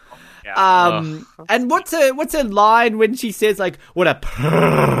 Yeah. And what's her line when she says, like, what a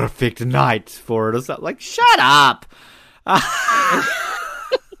perfect night for it or something? Like, shut up.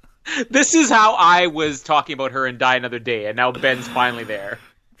 This is how I was talking about her in Die Another Day, and now Ben's finally there.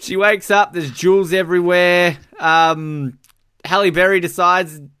 She wakes up, there's jewels everywhere. Halle Berry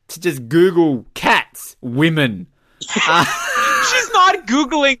decides to just Google cats, women. She's not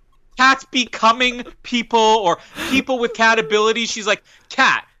Googling cats becoming people or people with cat abilities. She's like,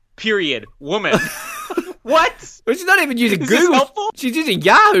 cat, period, woman. What? Well, she's not even using Is Google. this helpful? She's using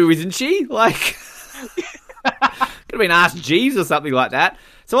Yahoo, isn't she? Like, could have been Ask Jeeves or something like that.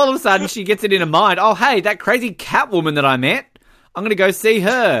 So all of a sudden, she gets it in her mind. Oh, hey, that crazy Catwoman that I met, I'm going to go see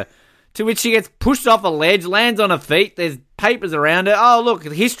her. To which she gets pushed off a ledge, lands on her feet. There's papers around her. Oh, look,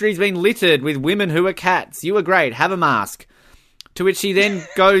 history's been littered with women who are cats. You were great. Have a mask. To which she then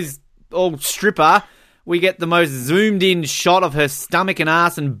goes all stripper. We get the most zoomed-in shot of her stomach and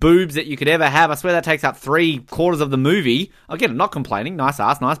ass and boobs that you could ever have. I swear that takes up 3/4 of the movie. Again, I'm not complaining. Nice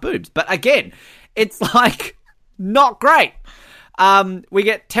ass, nice boobs. But again, it's like not great. We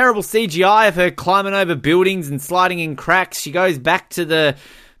get terrible CGI of her climbing over buildings and sliding in cracks. She goes back to the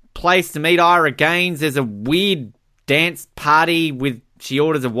place to meet Ira Gaines. There's a weird dance party with, she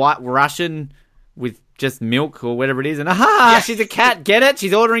orders a white Russian with just milk or whatever it is. And she's a cat. Get it?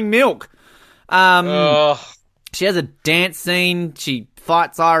 She's ordering milk. She has a dance scene. She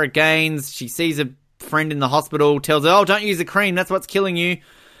fights Ira Gaines. She sees a friend in the hospital, tells her, oh, don't use the cream. That's what's killing you.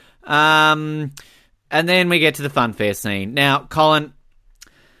 And then we get to the funfair scene. Now, Colin,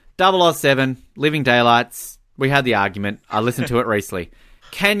 007, Living Daylights, we had the argument. I listened to it recently.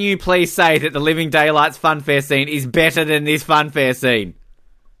 Can you please say that the Living Daylights funfair scene is better than this funfair scene?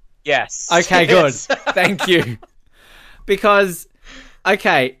 Yes. Okay, yes. Good. Thank you. Because,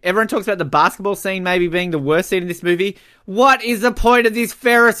 okay, everyone talks about the basketball scene maybe being the worst scene in this movie. What is the point of this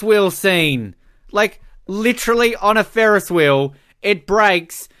Ferris wheel scene? Like, literally on a Ferris wheel, it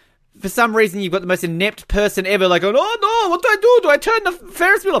breaks. For some reason, you've got the most inept person ever, like, oh no, what do I do? Do I turn the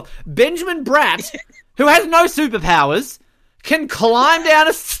Ferris wheel off? Benjamin Bratt, who has no superpowers, can climb down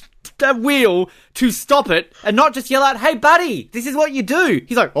a wheel to stop it and not just yell out, hey, buddy, this is what you do.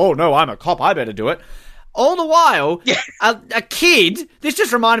 He's like, oh no, I'm a cop, I better do it. All the while, a kid, this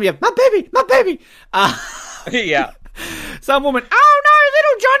just reminded me of, my baby. Yeah. Some woman, oh no,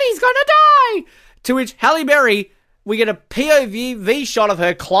 little Johnny's gonna die. To which Halle Berry, we get a POV shot of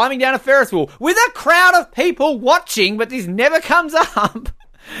her climbing down a Ferris wheel with a crowd of people watching, but this never comes up.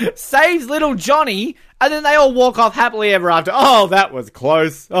 Saves little Johnny, and then they all walk off happily ever after. Oh, that was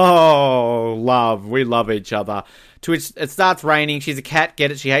close. Oh, love. We love each other. To which it starts raining. She's a cat.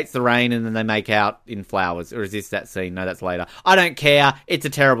 Get it? She hates the rain, and then they make out in flowers. Or is this that scene? No, that's later. I don't care. It's a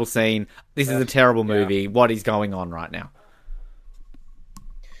terrible scene. This is a terrible movie. What is going on right now?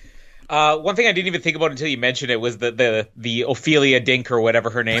 One thing I didn't even think about until you mentioned it was the Ophelia Dink or whatever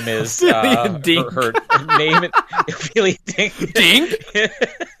her name is. Ophelia Dink. Her name is Ophelia Dink. Dink?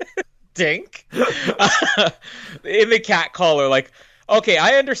 Dink? In the cat collar, like, okay,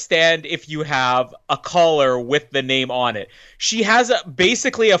 I understand if you have a collar with the name on it. She has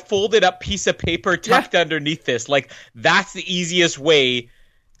basically a folded up piece of paper tucked underneath this. Like, that's the easiest way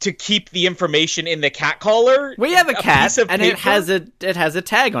to keep the information in the cat collar. We have a cat, and it has a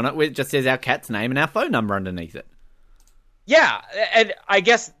tag on it which just says our cat's name and our phone number underneath it. Yeah, and I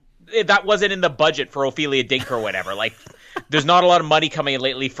guess that wasn't in the budget for Ophelia Dink or whatever. Like, there's not a lot of money coming in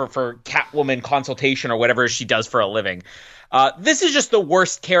lately for Catwoman consultation or whatever she does for a living. This is just the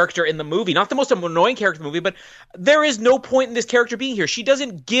worst character in the movie. Not the most annoying character in the movie, but there is no point in this character being here. She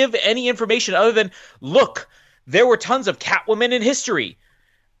doesn't give any information other than, look, there were tons of Catwomen in history.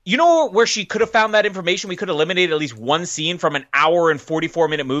 You know where she could have found that information? We could have eliminated at least one scene from an hour and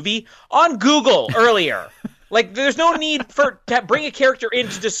 44-minute movie on Google earlier. Like, there's no need to bring a character in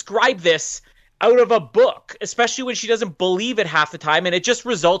to describe this out of a book, especially when she doesn't believe it half the time, and it just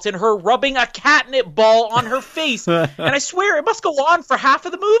results in her rubbing a catnip ball on her face. And I swear, it must go on for half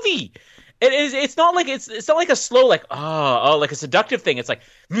of the movie. It's not like it's not like a slow, like, like a seductive thing. It's like,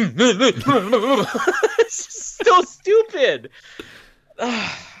 it's so stupid.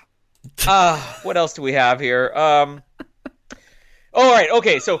 What else do we have here? All right,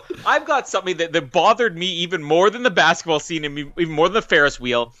 okay, so I've got something that bothered me even more than the basketball scene and even more than the Ferris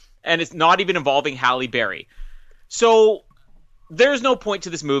wheel, and it's not even involving Halle Berry. So there's no point to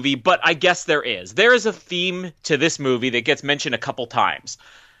this movie, but I guess there is. There is a theme to this movie that gets mentioned a couple times.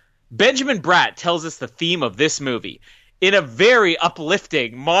 Benjamin Bratt tells us the theme of this movie in a very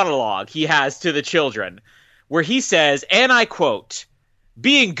uplifting monologue he has to the children, where he says, and I quote,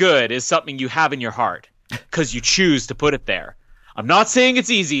 being good is something you have in your heart because you choose to put it there. I'm not saying it's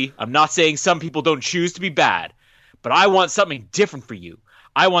easy. I'm not saying some people don't choose to be bad. But I want something different for you.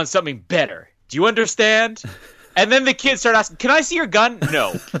 I want something better. Do you understand? And then the kids start asking, can I see your gun?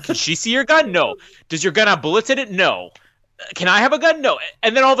 No. Can she see your gun? No. Does your gun have bullets in it? No. Can I have a gun? No.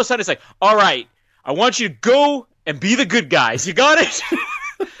 And then all of a sudden it's like, all right, I want you to go and be the good guys. You got it?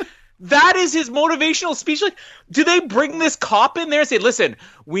 That is his motivational speech. Like, do they bring this cop in there and say, listen,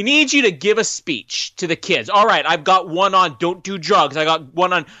 we need you to give a speech to the kids. All right, I've got one on don't do drugs. I got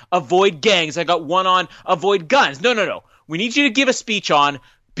one on avoid gangs. I got one on avoid guns. No. We need you to give a speech on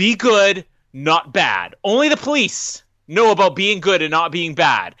be good, not bad. Only the police know about being good and not being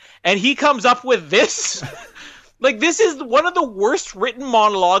bad. And he comes up with this. Like, this is one of the worst written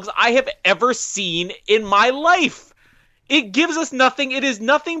monologues I have ever seen in my life. It gives us nothing. It is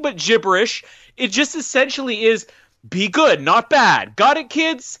nothing but gibberish. It just essentially is be good, not bad. Got it,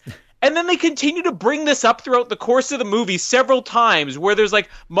 kids? And then they continue to bring this up throughout the course of the movie several times where there's like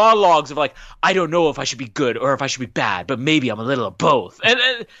monologues of like, I don't know if I should be good or if I should be bad, but maybe I'm a little of both. And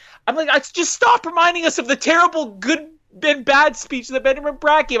I'm like, just stop reminding us of the terrible good and bad speech that Benjamin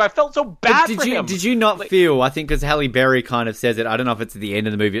Bratt gave. I felt so bad for him. Did you not feel, I think because Halle Berry kind of says it, I don't know if it's at the end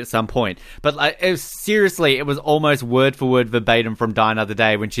of the movie at some point, but like, seriously, it was almost word for word verbatim from Die Another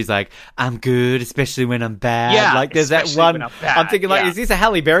Day when she's like, I'm good, especially when I'm bad. Yeah, like there's that one, I'm thinking like, is this a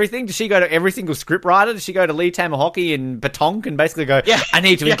Halle Berry thing? Does she go to every single script writer? Does she go to Lee Tamahawke and Batonk and basically go, I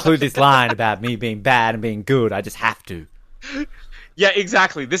need to include this line about me being bad and being good. I just have to. Yeah,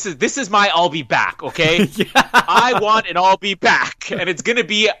 exactly. This is my I'll be back, okay? I want an I'll be back. And it's going to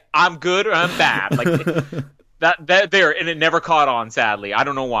be I'm good or I'm bad. Like that there, and it never caught on, sadly. I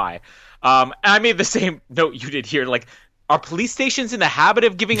don't know why. And I made the same note you did here. Like, are police stations in the habit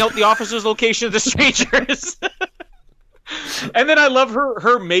of giving out the officer's location to strangers? And then I love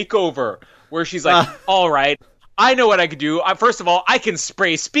her makeover where she's like, all right, I know what I could do. First of all, I can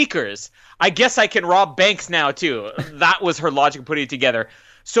spray speakers. I guess I can rob banks now, too. That was her logic putting it together.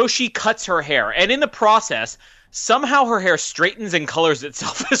 So she cuts her hair. And in the process, somehow her hair straightens and colors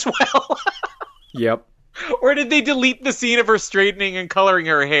itself as well. Yep. Or did they delete the scene of her straightening and coloring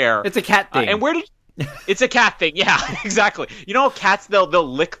her hair? It's a cat thing. And where did... It's a cat thing, yeah, exactly. You know how cats, they'll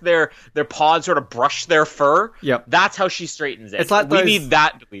lick their paws, sort of brush their fur? Yep. That's how she straightens it. It's like we need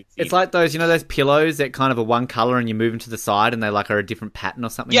that delete scene. It's like those, those pillows that kind of are one color and you move them to the side and they like are a different pattern or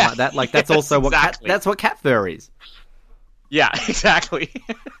something like that. Like that's also that's what cat fur is. Yeah, exactly.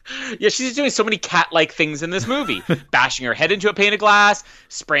 Yeah, she's doing so many cat-like things in this movie. Bashing her head into a pane of glass,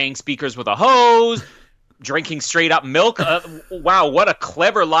 spraying speakers with a hose, drinking straight up milk. Wow, what a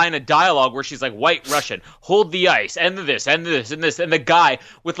clever line of dialogue where she's like, White Russian, hold the ice, and this, and this, and this. And the guy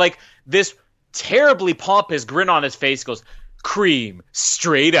with like this terribly pompous grin on his face goes, cream,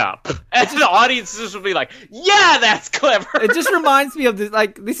 straight up. And the audiences will be like, yeah, that's clever. It just reminds me of this,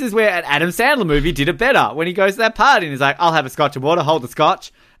 like, this is where an Adam Sandler movie did it better. When he goes to that party and he's like, I'll have a scotch and water, hold the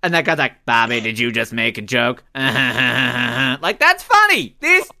scotch. And that guy's like, Bobby, did you just make a joke? Like, that's funny.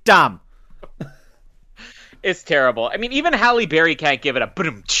 This dumb. It's terrible. I mean, even Halle Berry can't give it a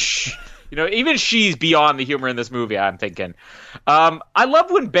even she's beyond the humor in this movie, I'm thinking. I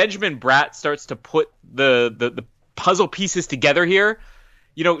love when Benjamin Bratt starts to put the puzzle pieces together here.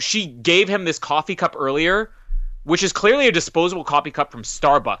 She gave him this coffee cup earlier, which is clearly a disposable coffee cup from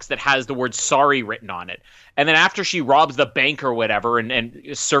Starbucks that has the word sorry written on it. And then after she robs the bank or whatever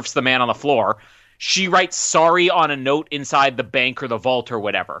and surfs the man on the floor, she writes sorry on a note inside the bank or the vault or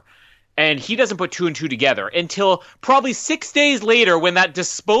whatever. And he doesn't put two and two together until probably 6 days later when that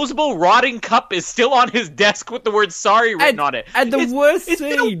disposable rotting cup is still on his desk with the word sorry written on it. And the worst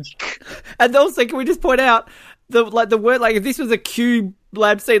scene. And also, can we just point out, the word, like, if this was a Q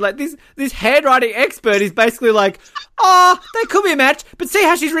lab scene, like, this handwriting expert is basically like, that could be a match, but see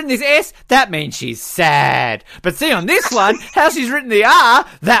how she's written this S? That means she's sad. But see on this one, how she's written the R?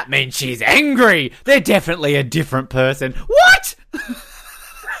 That means she's angry. They're definitely a different person. What?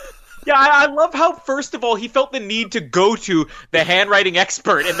 Yeah, I love how, first of all, he felt the need to go to the handwriting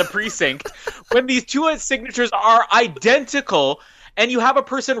expert in the precinct when these two signatures are identical, and you have a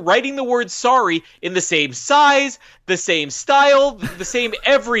person writing the word sorry in the same size, the same style, the same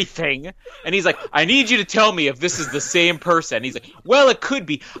everything. And he's like, I need you to tell me if this is the same person. And he's like, well, it could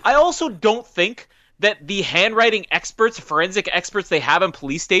be. I also don't think that the handwriting experts, forensic experts they have in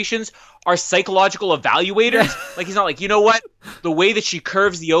police stations are psychological evaluators. Like, he's not like, you know what? The way that she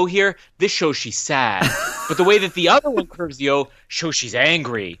curves the O here, this shows she's sad. But the way that the other one curves the O shows she's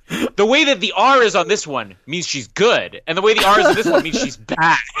angry. The way that the R is on this one means she's good. And the way the R is on this one means she's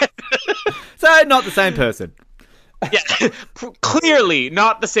bad. So, not the same person. Yeah, clearly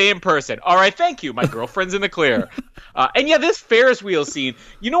not the same person. All right, thank you. My girlfriend's in the clear. And yeah, this Ferris wheel scene,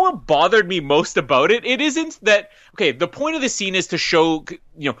 you know what bothered me most about it? It isn't that, okay, the point of the scene is to show,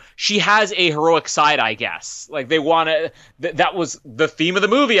 she has a heroic side, I guess. Like, they want to, that was the theme of the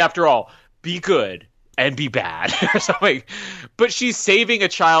movie, after all. Be good and be bad or something. But she's saving a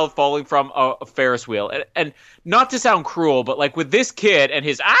child falling from a Ferris wheel. And not to sound cruel, but like with this kid and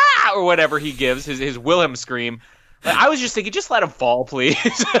his or whatever he gives, his Wilhelm scream, I was just thinking, just let him fall, please.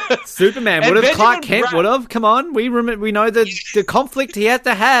 Superman would have. Clark Kent would have. Come on, we know the conflict he had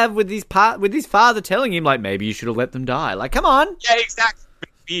to have with his father telling him, like, maybe you should have let them die. Like, come on. Yeah,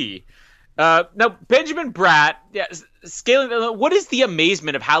 exactly. Now, Benjamin Bratt, scaling. What is the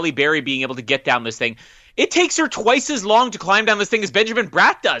amazement of Halle Berry being able to get down this thing? It takes her twice as long to climb down this thing as Benjamin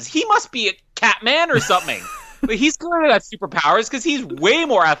Bratt does. He must be a Catman or something. But he's clearly got superpowers because he's way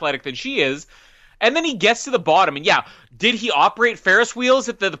more athletic than she is. And then he gets to the bottom, and did he operate Ferris wheels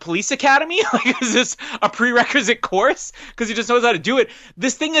at the police academy? Like, is this a prerequisite course? Because he just knows how to do it.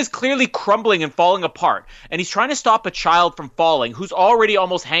 This thing is clearly crumbling and falling apart, and he's trying to stop a child from falling who's already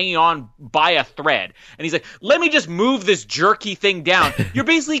almost hanging on by a thread. And he's like, let me just move this jerky thing down. You're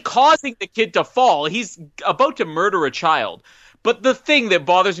basically causing the kid to fall. He's about to murder a child. But the thing that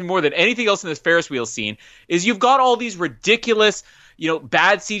bothers me more than anything else in this Ferris wheel scene is you've got all these ridiculous,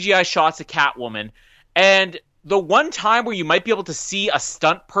 bad CGI shots of Catwoman, and the one time where you might be able to see a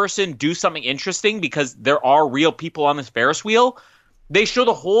stunt person do something interesting because there are real people on this Ferris wheel, they show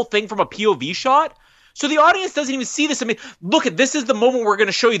the whole thing from a POV shot. So the audience doesn't even see this. I mean, look, this is the moment we're going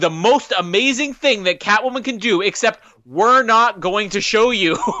to show you the most amazing thing that Catwoman can do, except we're not going to show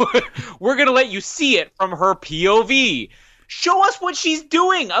you. We're going to let you see it from her POV. Show us what she's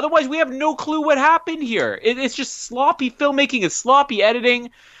doing. Otherwise, we have no clue what happened here. It's just sloppy filmmaking. It's sloppy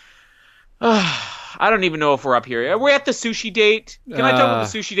editing. I don't even know if we're up here. We're at the sushi date. Can I talk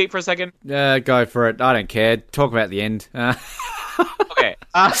about the sushi date for a second? Go for it. I don't care. Talk about the end. Okay.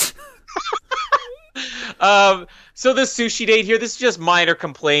 So the sushi date here, this is just minor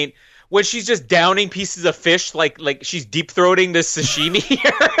complaint. When she's just downing pieces of fish like she's deep-throating this sashimi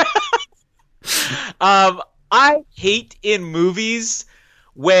here. I hate in movies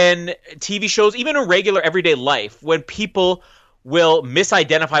when TV shows, even in regular everyday life, when people will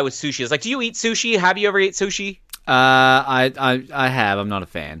misidentify with sushi. It's like, do you eat sushi? Have you ever ate sushi? I have. I'm not a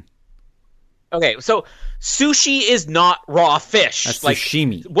fan. Okay, so sushi is not raw fish. That's like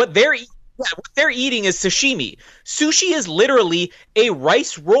sashimi. What they're eating is sashimi. Sushi is literally a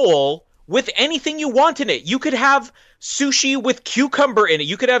rice roll with anything you want in it. You could have sushi with cucumber in it.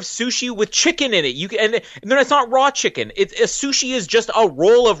 You could have sushi with chicken in it. And then it's not raw chicken. A sushi is just a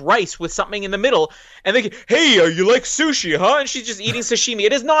roll of rice with something in the middle. And they go, hey, you like sushi, huh? And she's just eating sashimi.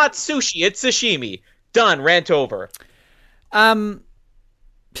 It is not sushi. It's sashimi. Done. Rant over. This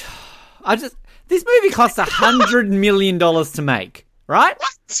movie cost $100 million to make, right?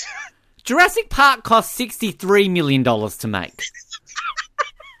 What? Jurassic Park cost $63 million to make.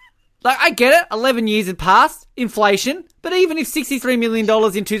 Like, I get it, 11 years had passed, inflation, but even if $63 million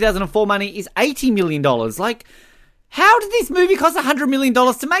in 2004 money is $80 million, like, how did this movie cost $100 million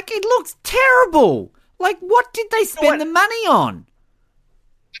to make? It looks terrible. Like, what did they spend the money on?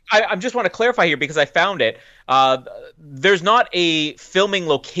 I just want to clarify here because I found it. There's not a filming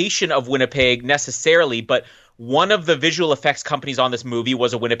location of Winnipeg necessarily, but one of the visual effects companies on this movie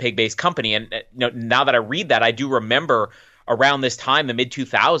was a Winnipeg-based company. And now that I read that, I do remember around this time, the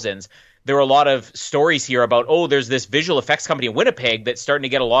mid-2000s, there were a lot of stories here about, there's this visual effects company in Winnipeg that's starting to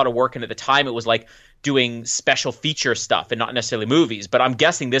get a lot of work. And at the time, it was like doing special feature stuff and not necessarily movies. But I'm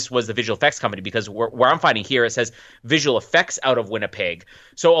guessing this was the visual effects company because where I'm finding here, it says visual effects out of Winnipeg.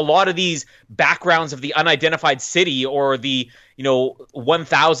 So a lot of these backgrounds of the unidentified city or the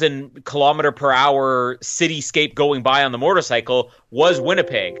 1,000 kilometer per hour cityscape going by on the motorcycle was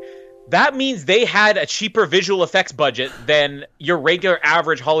Winnipeg. That means they had a cheaper visual effects budget than your regular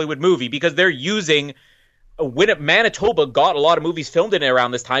average Hollywood movie because they're using Manitoba got a lot of movies filmed in it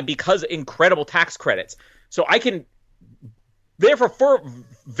around this time because incredible tax credits. So I can therefore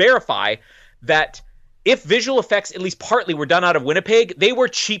verify that if visual effects, at least partly, were done out of Winnipeg, they were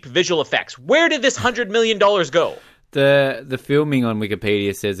cheap visual effects. Where did this $100 million go? The filming on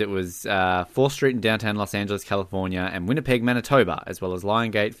Wikipedia says it was 4th Street in downtown Los Angeles, California, and Winnipeg, Manitoba, as well as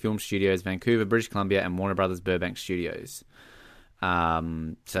Liongate Film Studios, Vancouver, British Columbia, and Warner Brothers Burbank Studios.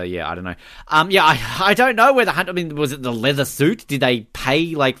 So yeah, I don't know. I don't know where was it the leather suit? Did they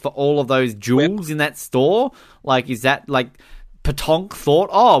pay for all of those jewels in that store? Is that Patonk thought,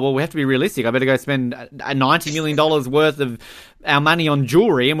 oh, well, we have to be realistic. I better go spend $90 million worth of our money on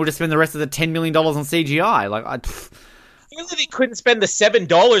jewelry, and we'll just spend the rest of the $10 million on CGI. Like, Clearly they couldn't spend the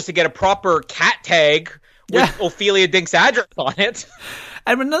 $7 to get a proper cat tag with Ophelia Dink's address on it.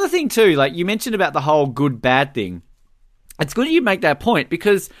 And another thing too, like you mentioned about the whole good bad thing. It's good you make that point,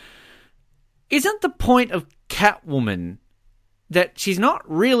 because isn't the point of Catwoman that she's not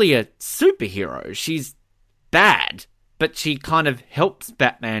really a superhero? She's bad, but she kind of helps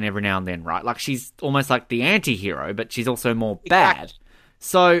Batman every now and then, right? Like she's almost like the anti-hero, but she's also more bad. Exactly.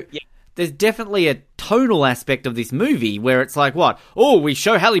 So there's definitely a tonal aspect of this movie where it's like, what? Oh, we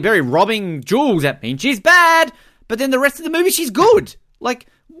show Halle Berry robbing jewels. That means she's bad. But then the rest of the movie, she's good. Like,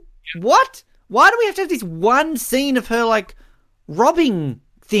 what? Why do we have to have this one scene of her, like, robbing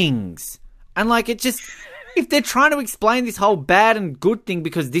things? And, like, it just... If they're trying to explain this whole bad and good thing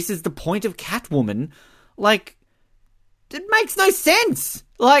because this is the point of Catwoman, like, it makes no sense.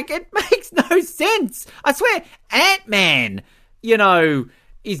 Like, it makes no sense. I swear, Ant-Man, you know,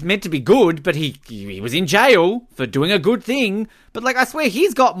 is meant to be good, but he was in jail for doing a good thing. But, like, I swear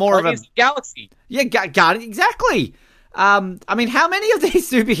he's got more of a... Galaxy. Yeah, exactly. I mean, how many of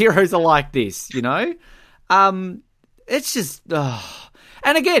these superheroes are like this, you know? It's just...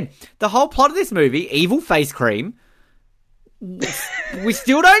 And again, the whole plot of this movie, evil face cream, we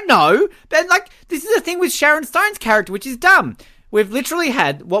still don't know. But, like, this is the thing with Sharon Stone's character, which is dumb. We've literally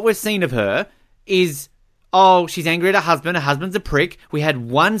had... What we've seen of her is... Oh, she's angry at her husband's a prick. We had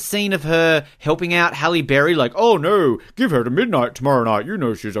one scene of her helping out Halle Berry, like, oh no, give her to midnight tomorrow night, you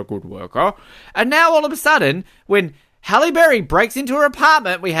know she's a good worker. And now all of a sudden, when Halle Berry breaks into her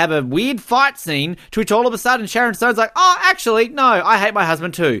apartment, we have a weird fight scene, to which all of a sudden Sharon Stone's like, oh, actually, no, I hate my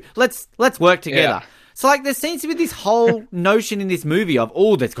husband too. Let's work together. Yeah. So, like, there seems to be this whole notion in this movie of,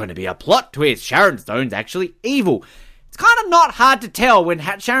 oh, there's going to be a plot twist. Sharon Stone's actually evil. It's kind of not hard to tell when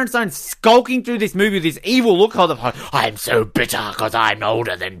Sharon Stone's skulking through this movie with this evil look on the I'm so bitter because I'm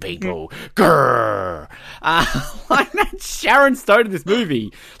older than people. Grrr. Like, that's Sharon Stone in this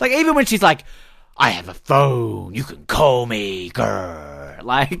movie. Like, even when she's like, I have a phone, you can call me. Grrr.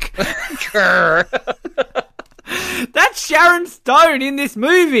 Like, grrr. That's Sharon Stone in this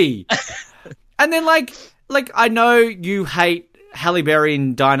movie. And then, like, I know you hate Halle Berry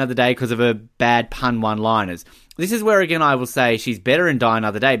in Die Another Day because of her bad pun one-liners. This is where, again, I will say she's better in Die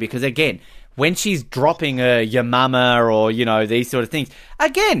Another Day because, again, when she's dropping your mama or, you know, these sort of things,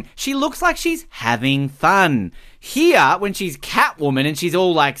 again, she looks like she's having fun. Here, when she's Catwoman and she's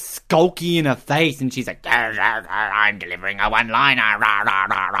all, like, skulky in her face and she's like, I'm delivering a one-liner, rah, rah,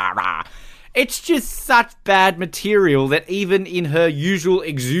 rah, rah, rah. It's just such bad material that even in her usual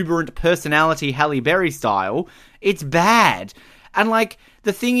exuberant personality Halle Berry style, it's bad. And, like,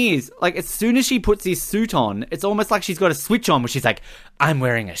 the thing is, like, as soon as she puts this suit on, it's almost like she's got a switch on where she's like, I'm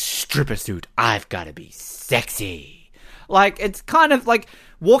wearing a stripper suit. I've got to be sexy. Like, it's kind of like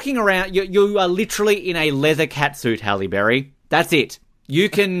walking around. You are literally in a leather catsuit, Halle Berry. That's it. You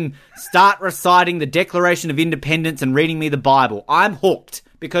can start reciting the Declaration of Independence and reading me the Bible. I'm hooked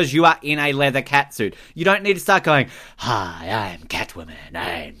because you are in a leather catsuit. You don't need to start going, hi, I'm Catwoman.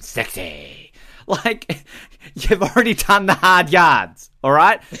 I'm sexy. Like, you've already done the hard yards, all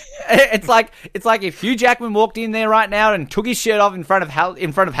right? It's like if Hugh Jackman walked in there right now and took his shirt off in front of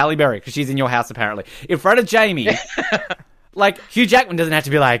Halle Berry, because she's in your house apparently, in front of Jamie. Like, Hugh Jackman doesn't have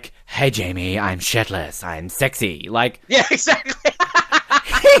to be like, hey, Jamie, I'm shirtless, I'm sexy. Like, yeah, exactly.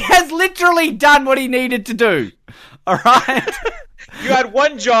 He has literally done what he needed to do, all right? You had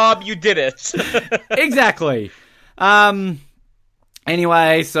one job, you did it. Exactly.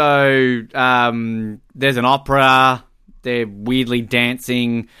 Anyway, so there's an opera. They're weirdly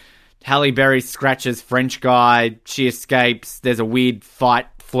dancing. Halle Berry scratches French guy. She escapes. There's a weird fight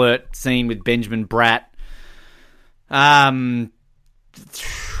flirt scene with Benjamin Bratt.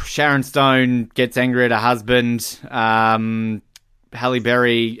 Sharon Stone gets angry at her husband. Halle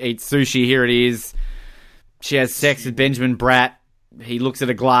Berry eats sushi. Here it is. She has sex with Benjamin Bratt. He looks at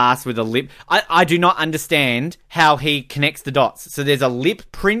a glass with a lip. I do not understand how he connects the dots. So there's a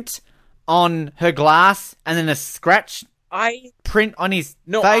lip print on her glass and then a scratch print on his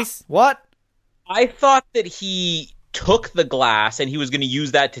face. What? I thought that he took the glass and he was going to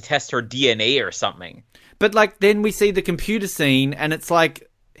use that to test her DNA or something. But, like, then we see the computer scene and it's like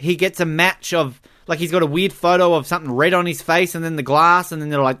he gets a match of, like, he's got a weird photo of something red on his face and then the glass and then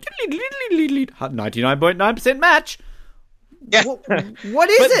they're like 99.9% match. Yeah.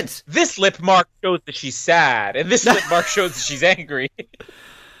 What is it? This lip mark shows that she's sad, and this lip mark shows that she's angry.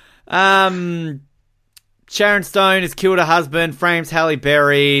 Sharon Stone has killed her husband, frames Halle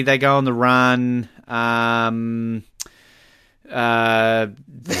Berry, they go on the run. I'm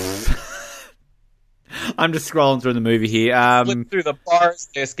just scrolling through the movie here. Slip through the bars,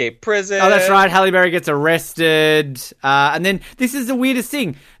 they escape prison. Oh, that's right. Halle Berry gets arrested. And then this is the weirdest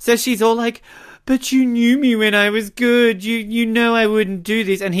thing. So she's all like, but you knew me when I was good. You know I wouldn't do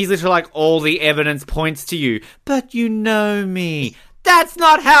this. And he's literally like, all the evidence points to you. But you know me. That's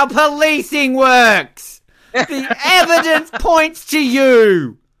not how policing works. The evidence points to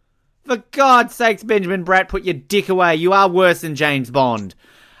you. For God's sakes, Benjamin Bratt, put your dick away. You are worse than James Bond.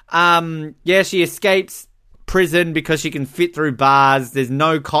 Yeah, she escapes prison because she can fit through bars. There's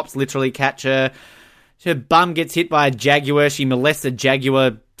no cops literally catch her. Her bum gets hit by a jaguar. She molests a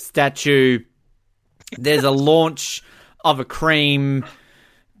jaguar statue. There's a launch of a cream.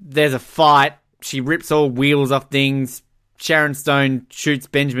 There's a fight. She rips all wheels off things. Sharon Stone shoots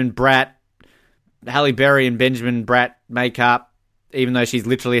Benjamin Bratt. Halle Berry and Benjamin Bratt make up, even though she's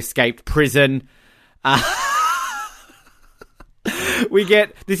literally escaped prison.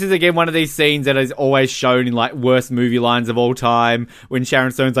 This is again one of these scenes that is always shown in like worst movie lines of all time, when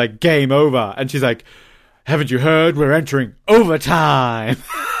Sharon Stone's like, game over, and she's like, haven't you heard, we're entering overtime.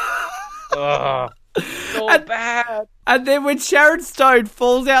 So bad. And then when Sharon Stone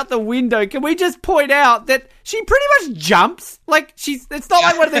falls out the window, can we just point out that she pretty much jumps? Like, it's not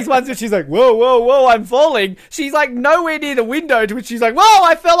like one of these ones where she's like, whoa, whoa, whoa, I'm falling. She's like nowhere near the window, to which she's like, whoa,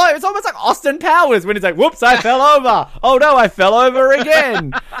 I fell over. It's almost like Austin Powers when he's like, whoops, I fell over. Oh no, I fell over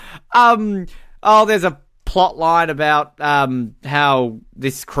again. There's a plot line about how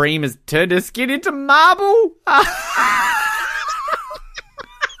this cream has turned her skin into marble.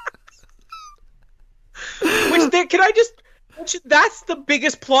 Can I just mention, that's the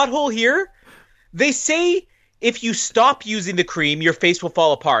biggest plot hole here. They say if you stop using the cream, your face will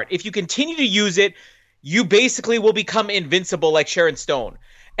fall apart. If you continue to use it, you basically will become invincible like Sharon Stone.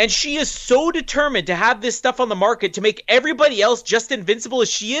 And she is so determined to have this stuff on the market to make everybody else just invincible as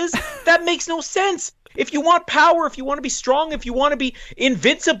she is. That makes no sense. If you want power, if you want to be strong, if you want to be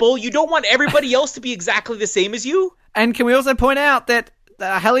invincible, you don't want everybody else to be exactly the same as you. And can we also point out that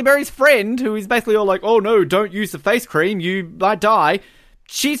Halle Berry's friend, who is basically all like, oh no, don't use the face cream, you might die,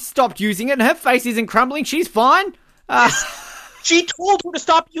 she's stopped using it and her face isn't crumbling, she's fine. She told her to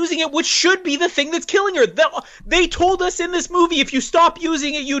stop using it, which should be the thing that's killing her. They told us in this movie, if you stop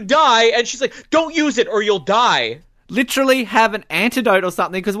using it, you die, and she's like, don't use it or you'll die. Literally have an antidote or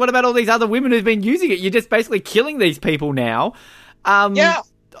something, because what about all these other women who've been using it? You're just basically killing these people now. Yeah.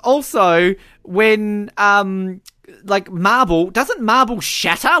 Also, when like marble, doesn't marble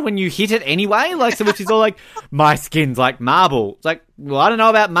shatter when you hit it anyway? Like, so which is all like, my skin's like marble. It's like, well, I don't know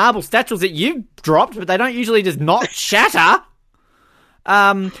about marble statues that you've dropped, but they don't usually just not shatter.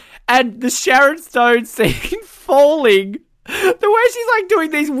 And the Sharon Stone scene falling, the way she's like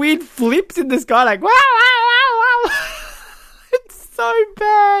doing these weird flips in the sky, like, wow, wow, wow, wow. It's so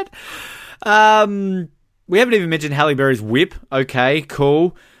bad. We haven't even mentioned Halle Berry's whip. Okay,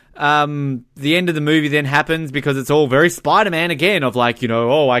 cool. The end of the movie then happens because it's all very Spider-Man again, of like, you know,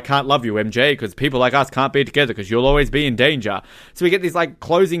 oh, I can't love you, MJ, because people like us can't be together because you'll always be in danger. So we get this like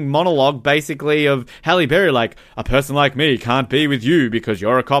closing monologue basically of Halle Berry like, a person like me can't be with you because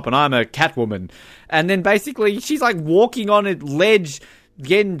you're a cop and I'm a Catwoman. And then basically she's like walking on a ledge,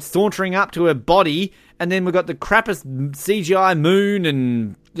 again sauntering up to her body, and then we've got the crappest CGI moon,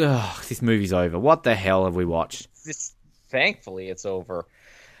 and this movie's over. What the hell have we watched? Thankfully it's over.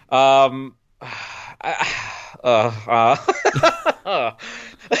 All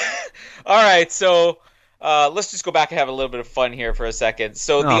right, so let's just go back and have a little bit of fun here for a second.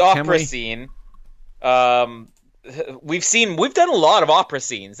 So the opera scene, we've done a lot of opera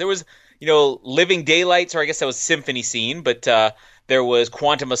scenes. There was, Living Daylights, or I guess that was Symphony Scene, but there was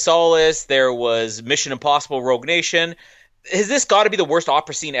Quantum of Solace, there was Mission Impossible Rogue Nation. Has this got to be the worst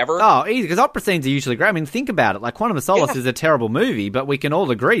opera scene ever? Oh, easy, because opera scenes are usually great. I mean, think about it. Like, Quantum of Solace is a terrible movie, but we can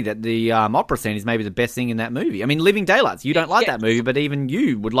all agree that the opera scene is maybe the best thing in that movie. I mean, Living Daylights, you don't like that movie, but even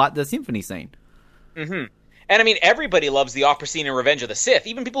you would like the symphony scene. Mm-hmm. And I mean, everybody loves the opera scene in Revenge of the Sith.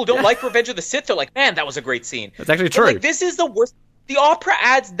 Even people who don't like Revenge of the Sith, they're like, man, that was a great scene. That's actually true. But, like, this is the worst. The opera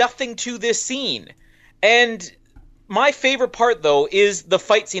adds nothing to this scene. And my favorite part, though, is the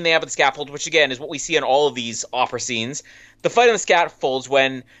fight scene they have at the scaffold, which, again, is what we see in all of these opera scenes. The fight on the scaffolds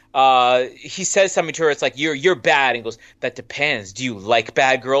when he says something to her, it's like, you're bad. And he goes, that depends. Do you like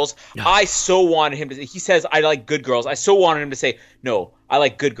bad girls? No. I so wanted him to – he says, I like good girls. I so wanted him to say, no, I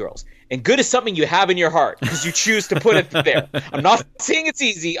like good girls. And good is something you have in your heart because you choose to put it there. I'm not saying it's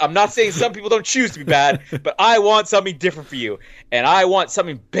easy. I'm not saying some people don't choose to be bad, but I want something different for you, and I want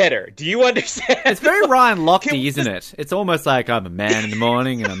something better. Do you understand? It's very Ryan Lochte, isn't it? It's almost like I'm a man in the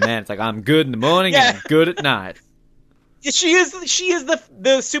morning and a man. It's like I'm good in the morning and I'm good at night. She is the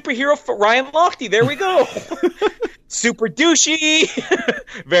superhero for Ryan Lochte. There we go. Super douchey,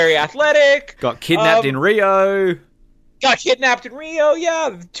 very athletic. Got kidnapped in Rio.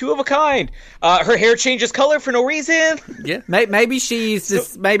 Yeah, two of a kind. Her hair changes color for no reason. Yeah, maybe she's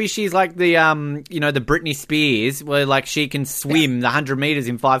like the the Britney Spears, where like she can swim the 100 meters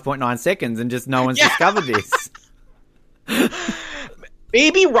in 5.9 seconds, and just no one's discovered this.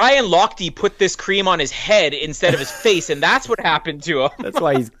 Maybe Ryan Lochte put this cream on his head instead of his face, and that's what happened to him. That's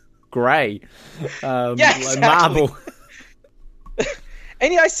why he's grey. Yeah, exactly. Like marble.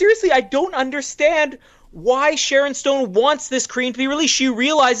 And yeah, seriously, I don't understand why Sharon Stone wants this cream to be released. She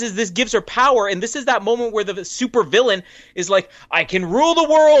realizes this gives her power, and this is that moment where the super villain is like, I can rule the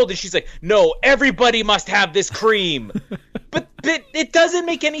world, and she's like, no, everybody must have this cream. but it doesn't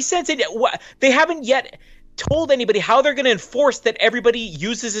make any sense. They haven't yet told anybody how they're going to enforce that everybody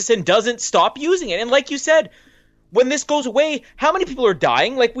uses this and doesn't stop using it. And like you said, when this goes away, how many people are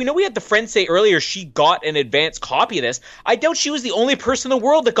dying? Like, we know we had the friend say earlier she got an advanced copy of this. I doubt she was the only person in the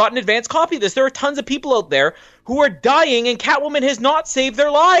world that got an advanced copy of this. There are tons of people out there who are dying, and Catwoman has not saved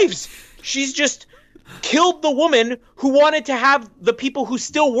their lives. She's just killed the woman who wanted to have the people who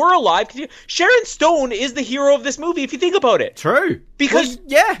still were alive. Sharon Stone is the hero of this movie, if you think about it. True. Because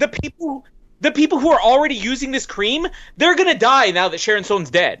the people who are already using this cream, they're going to die now that Sharon Stone's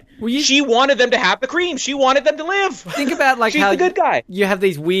dead. She wanted them to have the cream. She wanted them to live. Think about like She's how the good guy. You have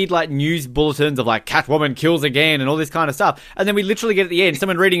these weird like news bulletins of like Catwoman kills again and all this kind of stuff. And then we literally get at the end,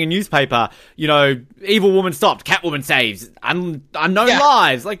 someone reading a newspaper, evil woman stopped, Catwoman saves, unknown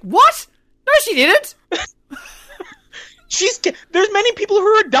lives. Like, what? No, she didn't. There's many people who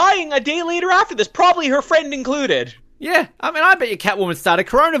are dying a day later after this, probably her friend included. Yeah, I mean, I bet your Catwoman started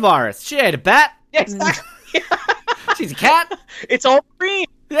coronavirus. She ate a bat. Yeah, exactly. She's a cat. It's all green.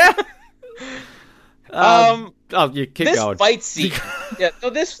 Yeah. You keep this going. This fight scene.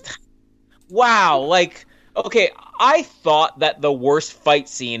 Wow. Like, okay, I thought that the worst fight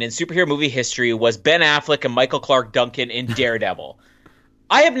scene in superhero movie history was Ben Affleck and Michael Clark Duncan in Daredevil.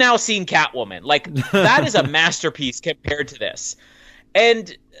 I have now seen Catwoman. Like, that is a masterpiece compared to this.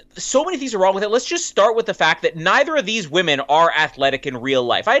 And so many things are wrong with it. Let's just start with the fact that neither of these women are athletic in real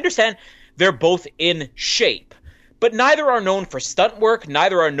life. I understand they're both in shape, but neither are known for stunt work.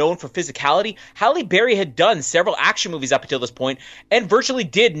 Neither are known for physicality. Halle Berry had done several action movies up until this point and virtually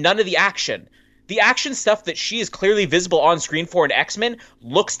did none of the action. The action stuff that she is clearly visible on screen for in X-Men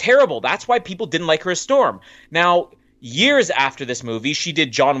looks terrible. That's why people didn't like her as Storm. Now, years after this movie, she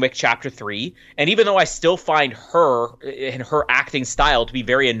did John Wick Chapter 3, and even though I still find her and her acting style to be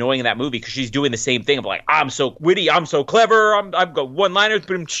very annoying in that movie because she's doing the same thing of like, I'm so witty, I'm so clever, I've got one-liners,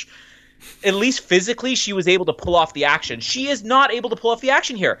 but at least physically she was able to pull off the action. She is not able to pull off the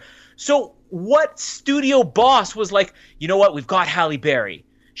action here. So what studio boss was like, you know what, we've got Halle Berry.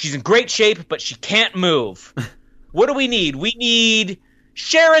 She's in great shape, but she can't move. What do we need? We need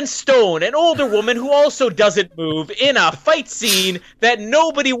Sharon Stone, an older woman who also doesn't move, in a fight scene that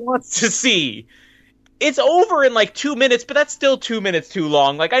nobody wants to see. It's over in like 2 minutes, but that's still 2 minutes too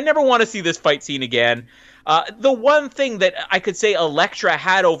long. Like, I never want to see this fight scene again. The one thing that I could say Elektra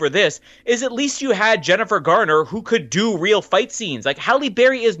had over this is at least you had Jennifer Garner who could do real fight scenes. Like, Halle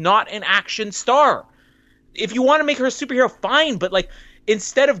Berry is not an action star. If you want to make her a superhero, fine, but like,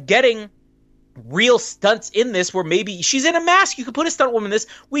 instead of getting real stunts in this where maybe she's in a mask, you could put a stunt woman in this,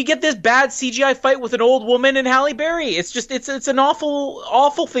 we get this bad CGI fight with an old woman and Halle Berry. It's just it's an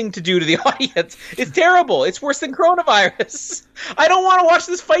awful thing to do to the audience. It's terrible. It's worse than coronavirus. I don't want to watch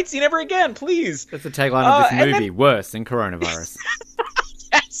this fight scene ever again, please. That's the tagline of this movie. Worse than coronavirus.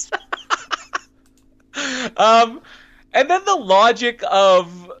 Yes. And then the logic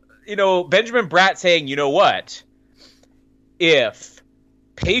of Benjamin Bratt saying, you know what, if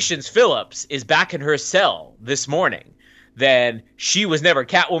Patience Phillips is back in her cell this morning, then she was never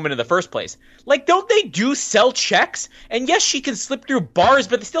Catwoman in the first place. Like, don't they do cell checks? And yes, she can slip through bars,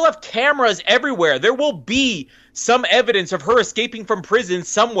 but they still have cameras everywhere. There will be some evidence of her escaping from prison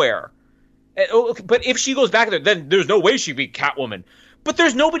somewhere. But if she goes back there, then there's no way she'd be Catwoman. But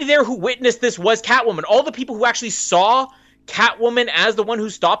there's nobody there who witnessed this was Catwoman. All the people who actually saw Catwoman as the one who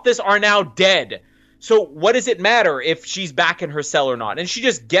stopped this are now dead. So what does it matter if she's back in her cell or not? And she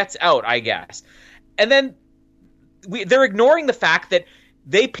just gets out, I guess. And then they're ignoring the fact that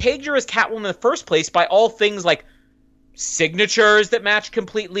they pegged her as Catwoman in the first place by all things like signatures that match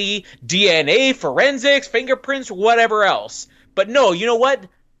completely, DNA, forensics, fingerprints, whatever else. But no, you know what?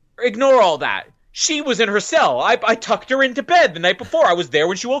 Ignore all that. She was in her cell. I tucked her into bed the night before. I was there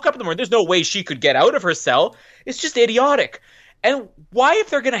when she woke up in the morning. There's no way she could get out of her cell. It's just idiotic. And why, if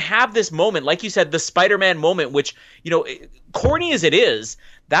they're going to have this moment, like you said, the Spider-Man moment, which, corny as it is,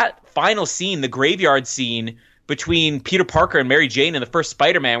 that final scene, the graveyard scene between Peter Parker and Mary Jane in the first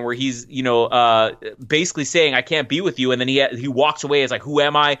Spider-Man, where he's, basically saying, I can't be with you. And then he walks away as like, who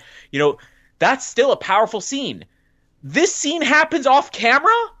am I? That's still a powerful scene. This scene happens off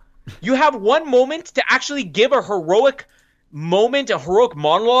camera. You have one moment to actually give a heroic moment, a heroic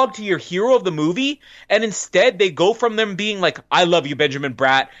monologue to your hero of the movie, and instead they go from them being like, I love you, Benjamin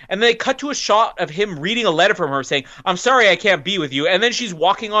Bratt, and they cut to a shot of him reading a letter from her saying, I'm sorry I can't be with you, and then she's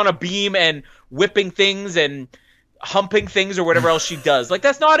walking on a beam and whipping things and humping things or whatever else she does. Like,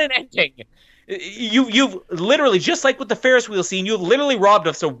 that's not an ending. You've literally, just like with the Ferris wheel scene, you've literally robbed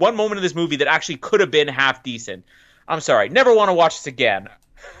us of one moment of this movie that actually could have been half decent. I'm sorry, never want to watch this again.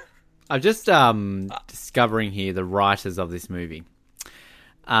 I'm just discovering here the writers of this movie.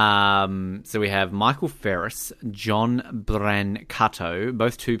 So we have Michael Ferris, John Brancato,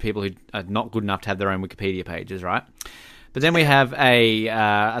 both two people who are not good enough to have their own Wikipedia pages, right? But then we have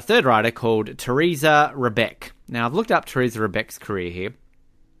a third writer called Teresa Rebeck. Now, I've looked up Teresa Rebeck's career here,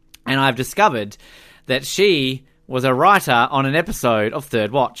 and I've discovered that she was a writer on an episode of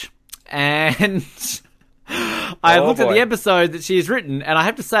Third Watch. And I looked at the episode that she has written, and I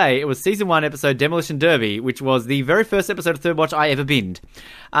have to say, it was season 1 episode Demolition Derby, which was the very first episode of Third Watch I ever binned.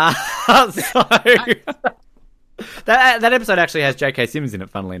 That episode actually has J.K. Simmons in it,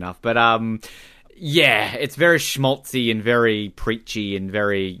 funnily enough. But yeah, it's very schmaltzy and very preachy and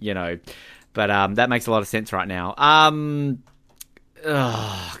very, but that makes a lot of sense right now.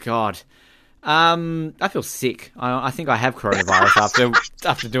 Oh, God. I feel sick. I think I have coronavirus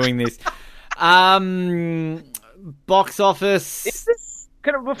after doing this. Box office.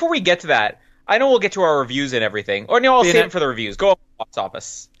 Before we get to that, I know we'll get to our reviews and everything. Or no, I'll save it for the reviews. Go on box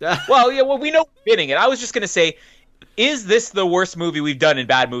office. Well, we know we're bidding it. I was just going to say, is this the worst movie we've done in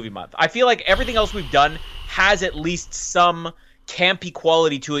Bad Movie Month? I feel like everything else we've done has at least some campy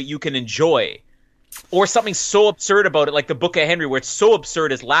quality to it you can enjoy. Or something so absurd about it, like The Book of Henry, where it's so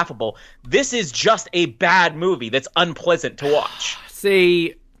absurd it's laughable. This is just a bad movie that's unpleasant to watch.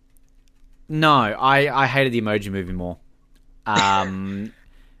 See, no, I hated the Emoji Movie more.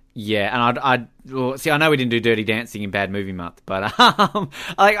 Yeah, and I know we didn't do Dirty Dancing in Bad Movie Month, but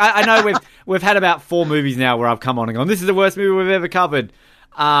I know we've had about 4 movies now where I've come on and gone, this is the worst movie we've ever covered.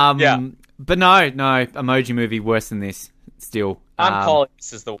 Yeah. But no, Emoji Movie worse than this still. I'm calling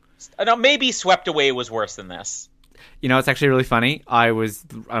this is the worst. No, maybe Swept Away was worse than this. It's actually really funny. I was,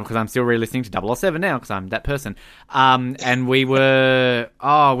 because I'm still re-listening to 007 now, because I'm that person. And we were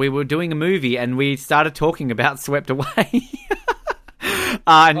doing a movie, and we started talking about Swept Away.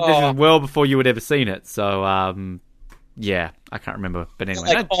 And this is well before you had ever seen it. So, yeah, I can't remember. But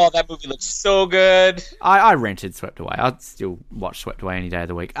anyway. That movie looks so good. I rented Swept Away. I'd still watch Swept Away any day of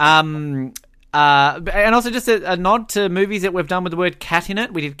the week. And also just a nod to movies that we've done with the word cat in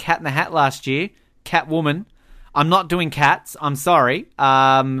it. We did Cat in the Hat last year. Catwoman. I'm not doing Cats. I'm sorry.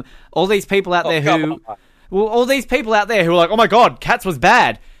 All these people out there who are like, oh my God, Cats was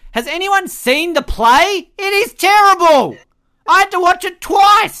bad. Has anyone seen the play? It is terrible. I had to watch it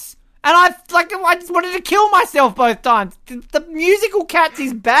twice. And I just wanted to kill myself both times. The musical Cats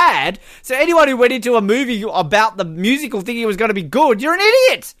is bad. So anyone who went into a movie about the musical thinking it was going to be good, you're an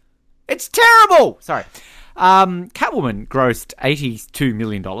idiot. It's terrible. Sorry. Catwoman grossed $82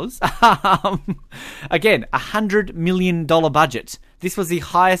 million. Again, $100 million budget. This was the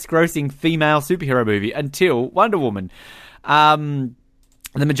highest grossing female superhero movie until Wonder Woman.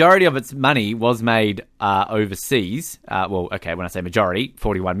 The majority of its money was made overseas. When I say majority,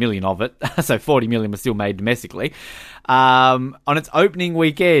 41 million of it. So 40 million was still made domestically. On its opening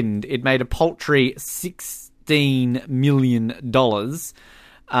weekend, it made a paltry $16 million.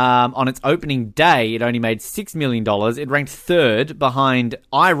 On its opening day, it only made $6 million. It ranked third behind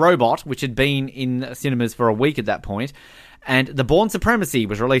I, Robot, which had been in cinemas for a week at that point. And The Bourne Supremacy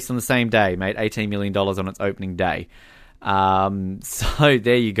was released on the same day, made $18 million on its opening day. So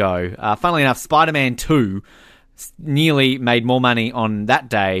there you go. Funnily enough, Spider-Man 2 nearly made more money on that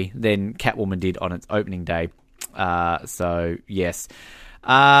day than Catwoman did on its opening day. So, yes.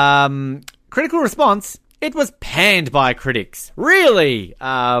 Critical response... It was panned by critics. Really?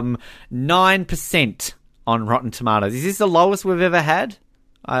 9% on Rotten Tomatoes. Is this the lowest we've ever had?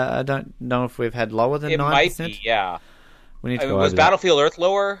 I don't know if we've had lower than 9%. It might be, yeah. We need to go was Battlefield Earth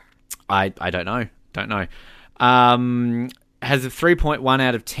lower? I don't know. Has a 3.1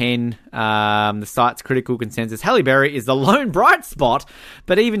 out of 10. The site's critical consensus. Halle Berry is the lone bright spot,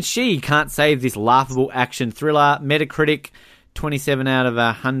 but even she can't save this laughable action thriller. Metacritic... 27 out of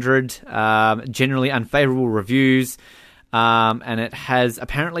 100, generally unfavourable reviews. And it has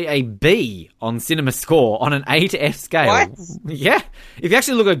apparently a B on Cinema Score on an A to F scale. What? Yeah. If you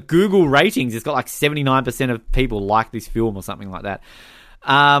actually look at Google ratings, it's got like 79% of people like this film or something like that.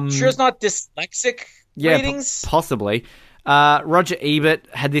 Sure it's not dyslexic ratings? Possibly. Roger Ebert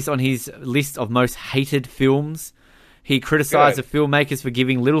had this on his list of most hated films. He criticised the filmmakers for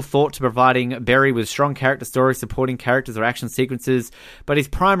giving little thought to providing Berry with strong character stories, supporting characters, or action sequences, but his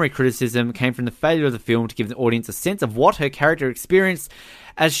primary criticism came from the failure of the film to give the audience a sense of what her character experienced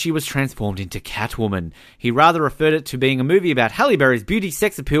as she was transformed into Catwoman. He rather referred it to being a movie about Halle Berry's beauty,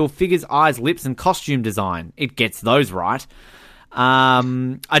 sex appeal, figures, eyes, lips, and costume design. It gets those right.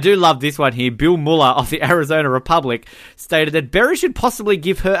 I do love this one here. Bill Mueller of the Arizona Republic stated that Berry should possibly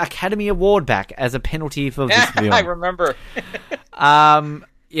give her Academy Award back as a penalty for this film. I remember.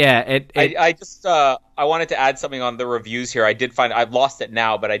 Yeah, I just I wanted to add something on the reviews here. I did find, I've lost it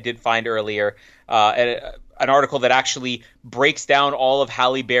now, but I did find earlier an article that actually breaks down all of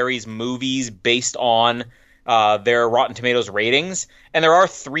Halle Berry's movies based on their Rotten Tomatoes ratings. And there are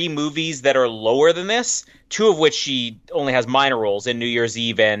 3 movies that are lower than this, 2 of which she only has minor roles in, New Year's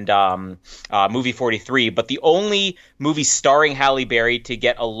Eve and Movie 43. But the only movie starring Halle Berry to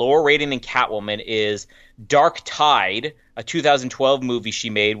get a lower rating than Catwoman is Dark Tide, a 2012 movie she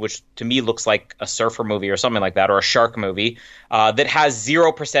made, which to me looks like a surfer movie or something like that, or a shark movie, that has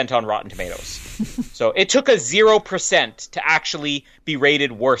 0% on Rotten Tomatoes. So it took a 0% to actually be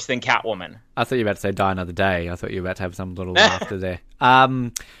rated worse than Catwoman. I thought you were about to say Die Another Day. I thought you were about to have some little laughter there.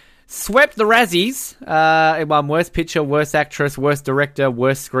 Swept the Razzies. It won Worst Picture, Worst Actress, Worst Director,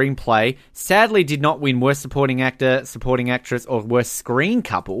 Worst Screenplay. Sadly did not win Worst Supporting Actor, Supporting Actress, or Worst Screen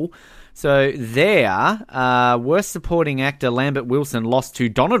Couple. So there, Worst Supporting Actor Lambert Wilson lost to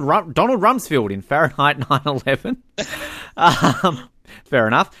Donald Rumsfeld in Fahrenheit 9/11. Fair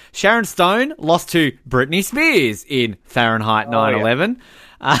enough. Sharon Stone lost to Britney Spears in Fahrenheit 9/11.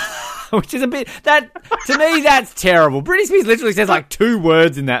 Which is a bit, that, to me, that's terrible. Britney Spears literally says like 2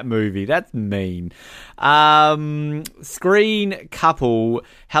 words in that movie. That's mean. Screen couple,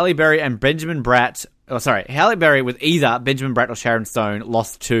 Halle Berry and Benjamin Bratt. Oh, sorry, Halle Berry with either Benjamin Bratt or Sharon Stone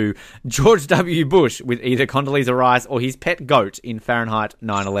lost to George W. Bush with either Condoleezza Rice or his pet goat in Fahrenheit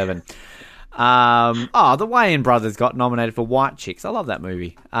 9/11. The Wayans brothers got nominated for White Chicks. I love that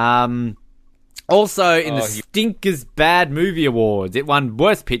movie. Also, in the Stinkers Bad Movie Awards, it won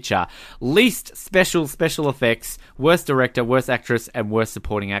Worst Picture, Least Special Effects, Worst Director, Worst Actress, and Worst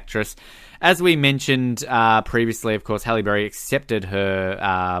Supporting Actress. As we mentioned previously, of course, Halle Berry accepted her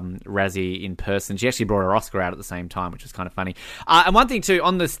Razzie in person. She actually brought her Oscar out at the same time, which was kind of funny. And one thing, too,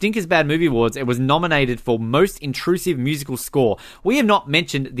 on the Stinkers Bad Movie Awards, it was nominated for Most Intrusive Musical Score. We have not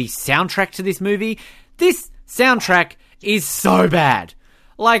mentioned the soundtrack to this movie. This soundtrack is so bad.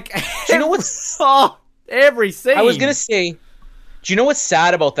 Like, do you know what's every scene? I was gonna say, do you know what's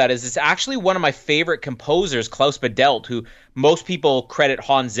sad about that is it's actually one of my favorite composers, Klaus Badelt, who most people credit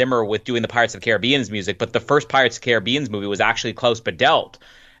Hans Zimmer with doing the Pirates of the Caribbean's music, but the first Pirates of the Caribbean's movie was actually Klaus Badelt.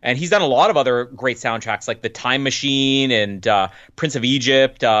 And he's done a lot of other great soundtracks like The Time Machine and Prince of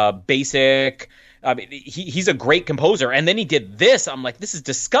Egypt, Basic. I mean, he's a great composer. And then he did this. I'm like, this is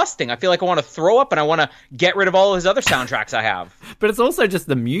disgusting. I feel like I want to throw up and I want to get rid of all his other soundtracks I have. But it's also just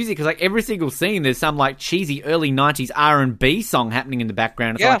the music. Because like every single scene, there's some like cheesy early 90s R&B song happening in the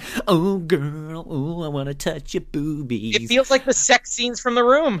background. It's like, oh, girl, oh, I want to touch your boobies. It feels like the sex scenes from The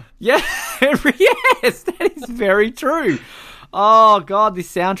Room. Yeah, yes, that is very true. Oh, God,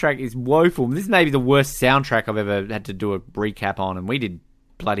 this soundtrack is woeful. This may be the worst soundtrack I've ever had to do a recap on. And we did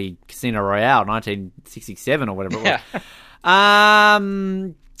bloody Casino Royale 1967 or whatever it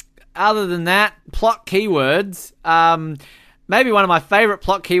was. Other than that, plot keywords. Maybe one of my favourite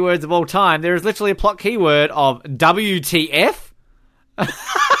plot keywords of all time. There is literally a plot keyword of WTF.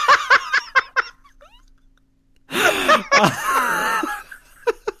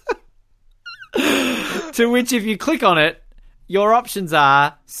 To which, if you click on it, your options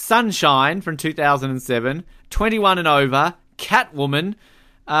are Sunshine from 2007, 21 and Over, Catwoman,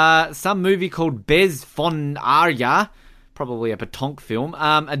 some movie called Bez von Arya, probably a Patonk film,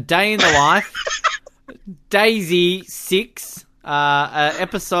 A Day in the Life, Daisy 6, an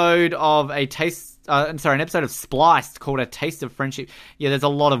episode of an episode of Spliced called A Taste of Friendship. Yeah, there's a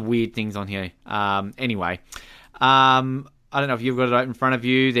lot of weird things on here. Anyway, I don't know if you've got it open in front of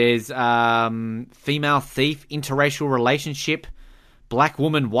you. There's female thief, interracial relationship, black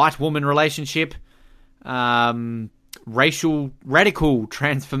woman, white woman relationship, racial radical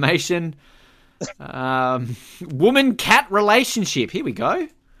transformation, woman cat relationship. Here we go.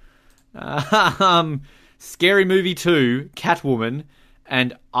 Scary Movie 2, Catwoman,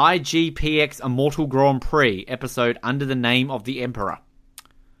 and IGPX Immortal Grand Prix episode Under the Name of the Emperor.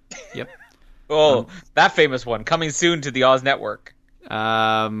 Yep. That famous one coming soon to the Oz Network.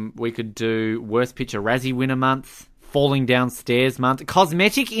 We could do Worst Picture Razzie Winner Month, Falling Downstairs Month,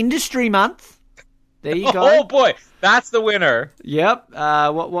 Cosmetic Industry Month. There you go. Oh boy, that's the winner. Yep.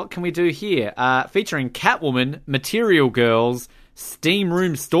 What can we do here? Featuring Catwoman, Material Girls, Steam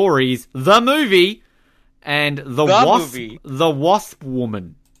Room Stories, the movie, and the Wasp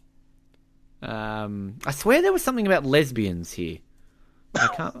Woman. I swear there was something about lesbians here.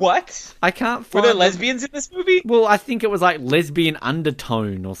 What? I can't find... Were there lesbians in this movie? Well, I think it was like lesbian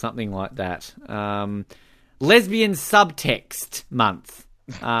undertone or something like that. Lesbian Subtext Month.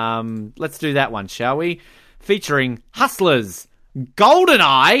 Let's do that one, shall we? Featuring Hustlers,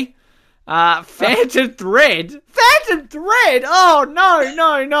 GoldenEye, Phantom Thread. Phantom Thread! Oh,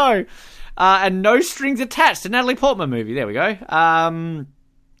 no. And No Strings Attached, a Natalie Portman movie. There we go.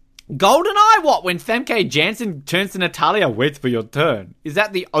 GoldenEye, what? When Famke Janssen turns to Natalia, waits for your turn. Is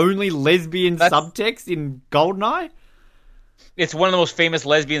that the only lesbian subtext in GoldenEye? It's one of the most famous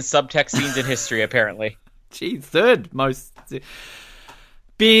lesbian subtext scenes in history, apparently. Gee, third most...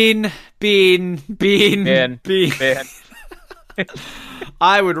 Bin.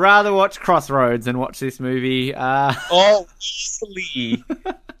 I would rather watch Crossroads than watch this movie. Easily.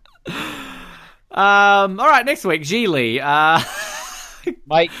 All right, next week, Geely.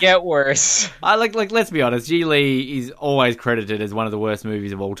 Might get worse. Let's be honest, Geely is always credited as one of the worst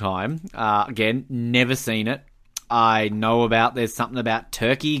movies of all time. Again, never seen it. I know there's something about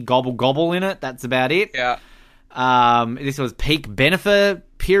turkey, gobble gobble in it. That's about it. Yeah. This was peak Bennifer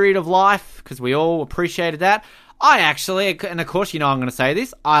period of life, because we all appreciated that. I actually, and of course you know I'm going to say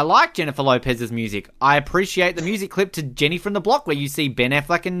this, I like Jennifer Lopez's music. I appreciate the music clip to Jenny from the Block where you see Ben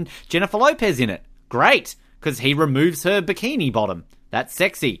Affleck and Jennifer Lopez in it. Great, because he removes her bikini bottom. That's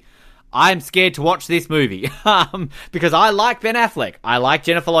sexy. I'm scared to watch this movie because I like Ben Affleck. I like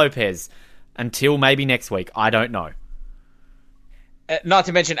Jennifer Lopez. Until maybe next week. I don't know. Not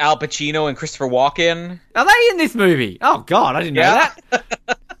to mention Al Pacino and Christopher Walken. Are they in this movie? Oh, God, I didn't know that.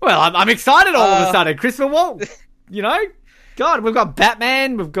 Well, I'm excited all of a sudden. Christopher Walken, God, we've got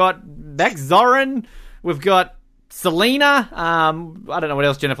Batman, we've got Max Zorin, we've got Selena. I don't know what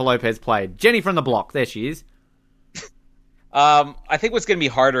else Jennifer Lopez played. Jenny from the Block. There she is. I think what's going to be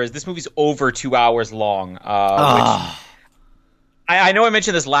harder is this movie's over 2 hours long. Which I know I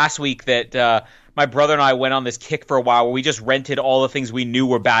mentioned this last week that my brother and I went on this kick for a while where we just rented all the things we knew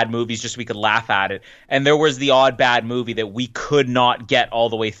were bad movies just so we could laugh at it. And there was the odd bad movie that we could not get all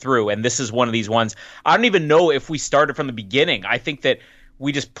the way through. And this is one of these ones. I don't even know if we started from the beginning. I think that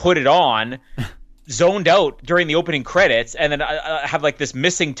we just put it on, zoned out during the opening credits, and then I have like this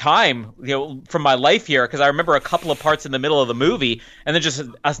missing time, from my life here, because I remember a couple of parts in the middle of the movie and then just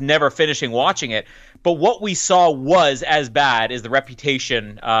us never finishing watching it. But what we saw was as bad as the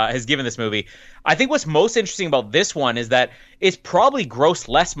reputation has given this movie. I think what's most interesting about this one is that it's probably grossed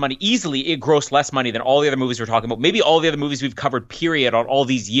less money. Easily, it grossed less money than all the other movies we're talking about. Maybe all the other movies we've covered, period, on all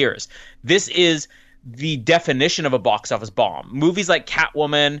these years. This is the definition of a box office bomb. Movies like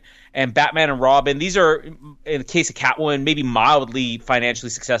Catwoman and Batman and Robin, these are, in the case of Catwoman, maybe mildly financially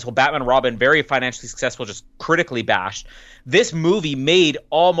successful. Batman and Robin, very financially successful, just critically bashed. This movie made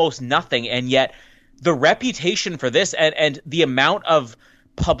almost nothing, and yet the reputation for this and the amount of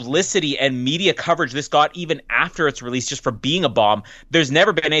publicity and media coverage this got even after its release just for being a bomb, there's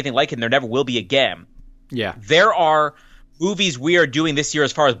never been anything like it, and there never will be again. Yeah. There are movies we are doing this year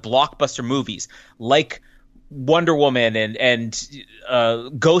as far as blockbuster movies, like Wonder Woman and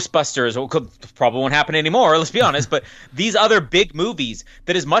Ghostbusters. Probably won't happen anymore, let's be honest, but these other big movies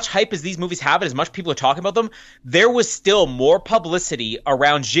that as much hype as these movies have and as much people are talking about them, there was still more publicity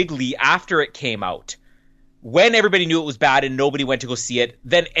around Jiggly after it came out, when everybody knew it was bad and nobody went to go see it,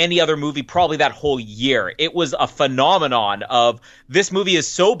 than any other movie probably that whole year. It was a phenomenon of, this movie is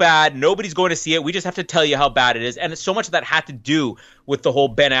so bad, nobody's going to see it, we just have to tell you how bad it is. And so much of that had to do with the whole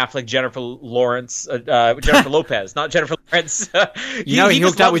Ben Affleck, Jennifer Lopez, not Jennifer Lawrence. He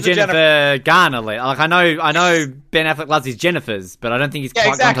hooked up with Jennifer Garner. Like, I know Ben Affleck loves his Jennifers, but I don't think he's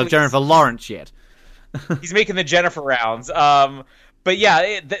quite gone to Jennifer Lawrence yet. He's making the Jennifer rounds. But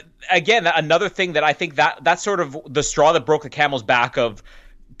yeah, again, another thing that I think that's sort of the straw that broke the camel's back of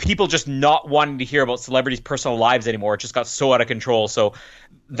people just not wanting to hear about celebrities' personal lives anymore. It just got so out of control. So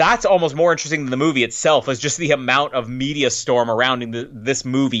that's almost more interesting than the movie itself, is just the amount of media storm surrounding this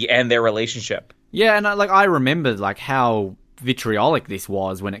movie and their relationship. Yeah, and I remember how vitriolic this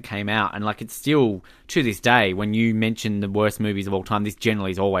was when it came out, and it's still to this day when you mention the worst movies of all time, this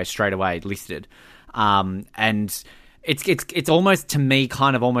generally is always straight away listed. And it's almost, to me,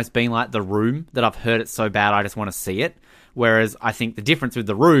 kind of almost been like The Room, that I've heard it's so bad I just want to see it. Whereas I think the difference with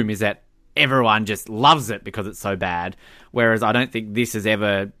The Room is that everyone just loves it because it's so bad. Whereas I don't think this has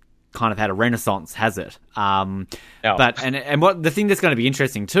ever kind of had a renaissance, has it? No. But and what the thing that's going to be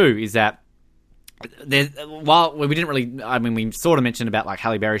interesting too is that while we didn't really, I mean, we sort of mentioned about like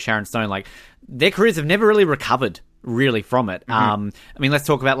Halle Berry, Sharon Stone, like their careers have never really recovered really from it. I mean, let's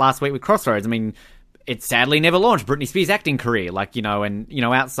talk about last week with Crossroads. I mean, it sadly never launched Britney Spears' acting career, like, you know, and, you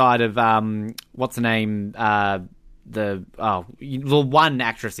know, outside of what's the name, the one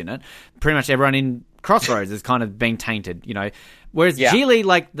actress in it, pretty much everyone in Crossroads has kind of been tainted, you know. Whereas Geely,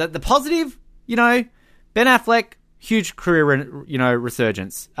 like the positive, you know, Ben Affleck, huge career, you know,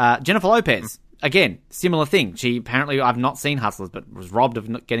 resurgence. Jennifer Lopez, again, similar thing. She apparently, I've not seen Hustlers, but was robbed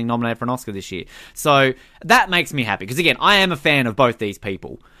of getting nominated for an Oscar this year. So that makes me happy because, again, I am a fan of both these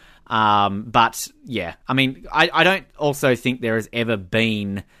people. But yeah, I mean, I don't also think there has ever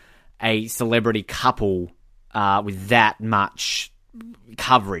been a celebrity couple with that much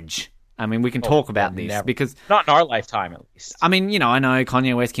coverage. I mean, we can talk about this because... Not in our lifetime, at least. I mean, you know, I know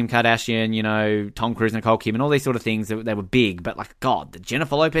Kanye West, Kim Kardashian, you know, Tom Cruise, Nicole Kidman, all these sort of things, they were big. But, like, God, the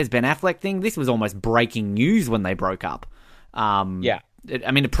Jennifer Lopez, Ben Affleck thing, this was almost breaking news when they broke up. I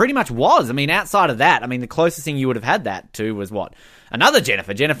mean, it pretty much was. I mean, outside of that, I mean, the closest thing you would have had that to was what? Another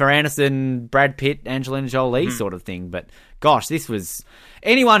Jennifer Aniston, Brad Pitt, Angelina Jolie sort of thing. But, gosh, this was...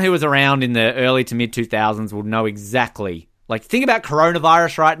 Anyone who was around in the early to mid-2000s would know exactly... Like, think about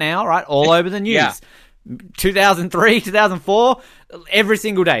coronavirus right now, right? All over the news. Yeah. 2003, 2004, every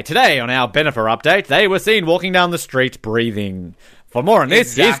single day. Today, on our Bennifer update, they were seen walking down the street breathing. For more on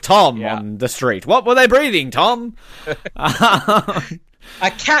this, here's Tom on the street. What were they breathing, Tom? A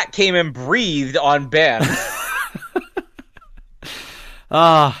cat came and breathed on Ben. So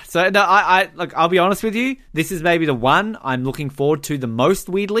no, I look, I'll be honest with you. This is maybe the one I'm looking forward to the most,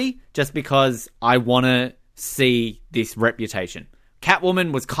 weirdly, just because I want to see this reputation.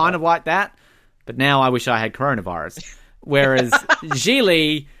 Catwoman was kind of like that, but now I wish I had coronavirus. Whereas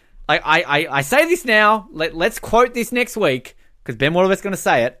Geely, I say this now, let's quote this next week, because Ben Waterworth's going to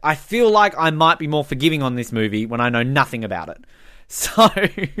say it. I feel like I might be more forgiving on this movie when I know nothing about it. So,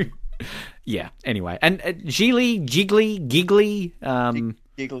 yeah, anyway. And Geely, Giggly, Giggly,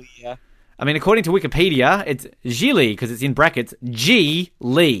 yeah. I mean, according to Wikipedia, it's Geely, because it's in brackets, G.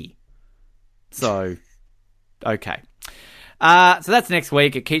 Lee. So... Okay. So that's next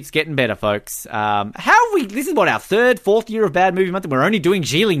week. It keeps getting better, folks. How have we... This is what, our third, fourth year of Bad Movie Month, and we're only doing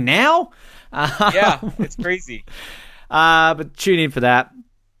Geely now? Yeah, it's crazy. But tune in for that.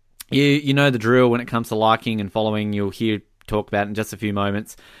 You know the drill when it comes to liking and following. You'll hear talk about it in just a few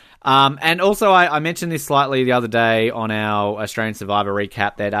moments. And also, I mentioned this slightly the other day on our Australian Survivor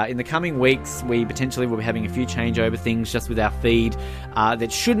recap that in the coming weeks, we potentially will be having a few changeover things just with our feed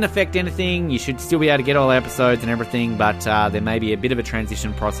that shouldn't affect anything. You should still be able to get all the episodes and everything, but there may be a bit of a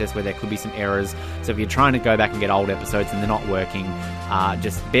transition process where there could be some errors. So if you're trying to go back and get old episodes and they're not working,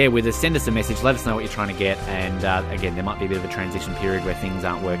 just bear with us, send us a message, let us know what you're trying to get. And again, there might be a bit of a transition period where things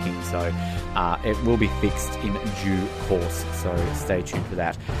aren't working, so it will be fixed in due course. So stay tuned for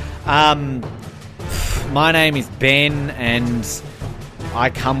that. My name is Ben, and I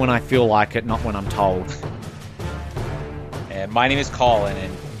come when I feel like it, not when I'm told. And my name is Colin,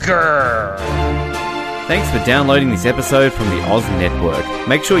 and grrr! Thanks for downloading this episode from the Oz Network.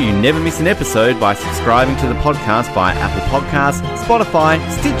 Make sure you never miss an episode by subscribing to the podcast via Apple Podcasts, Spotify,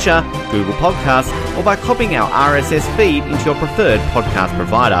 Stitcher, Google Podcasts, or by copying our RSS feed into your preferred podcast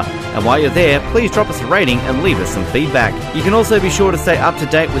provider. And while you're there, please drop us a rating and leave us some feedback. You can also be sure to stay up to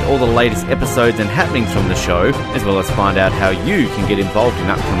date with all the latest episodes and happenings from the show, as well as find out how you can get involved in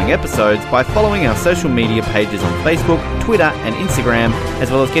upcoming episodes by following our social media pages on Facebook, Twitter, and Instagram,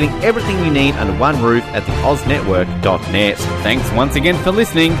 as well as getting everything you need under one roof at theoznetwork.net. Thanks once again for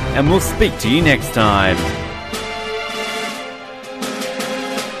listening, and we'll speak to you next time.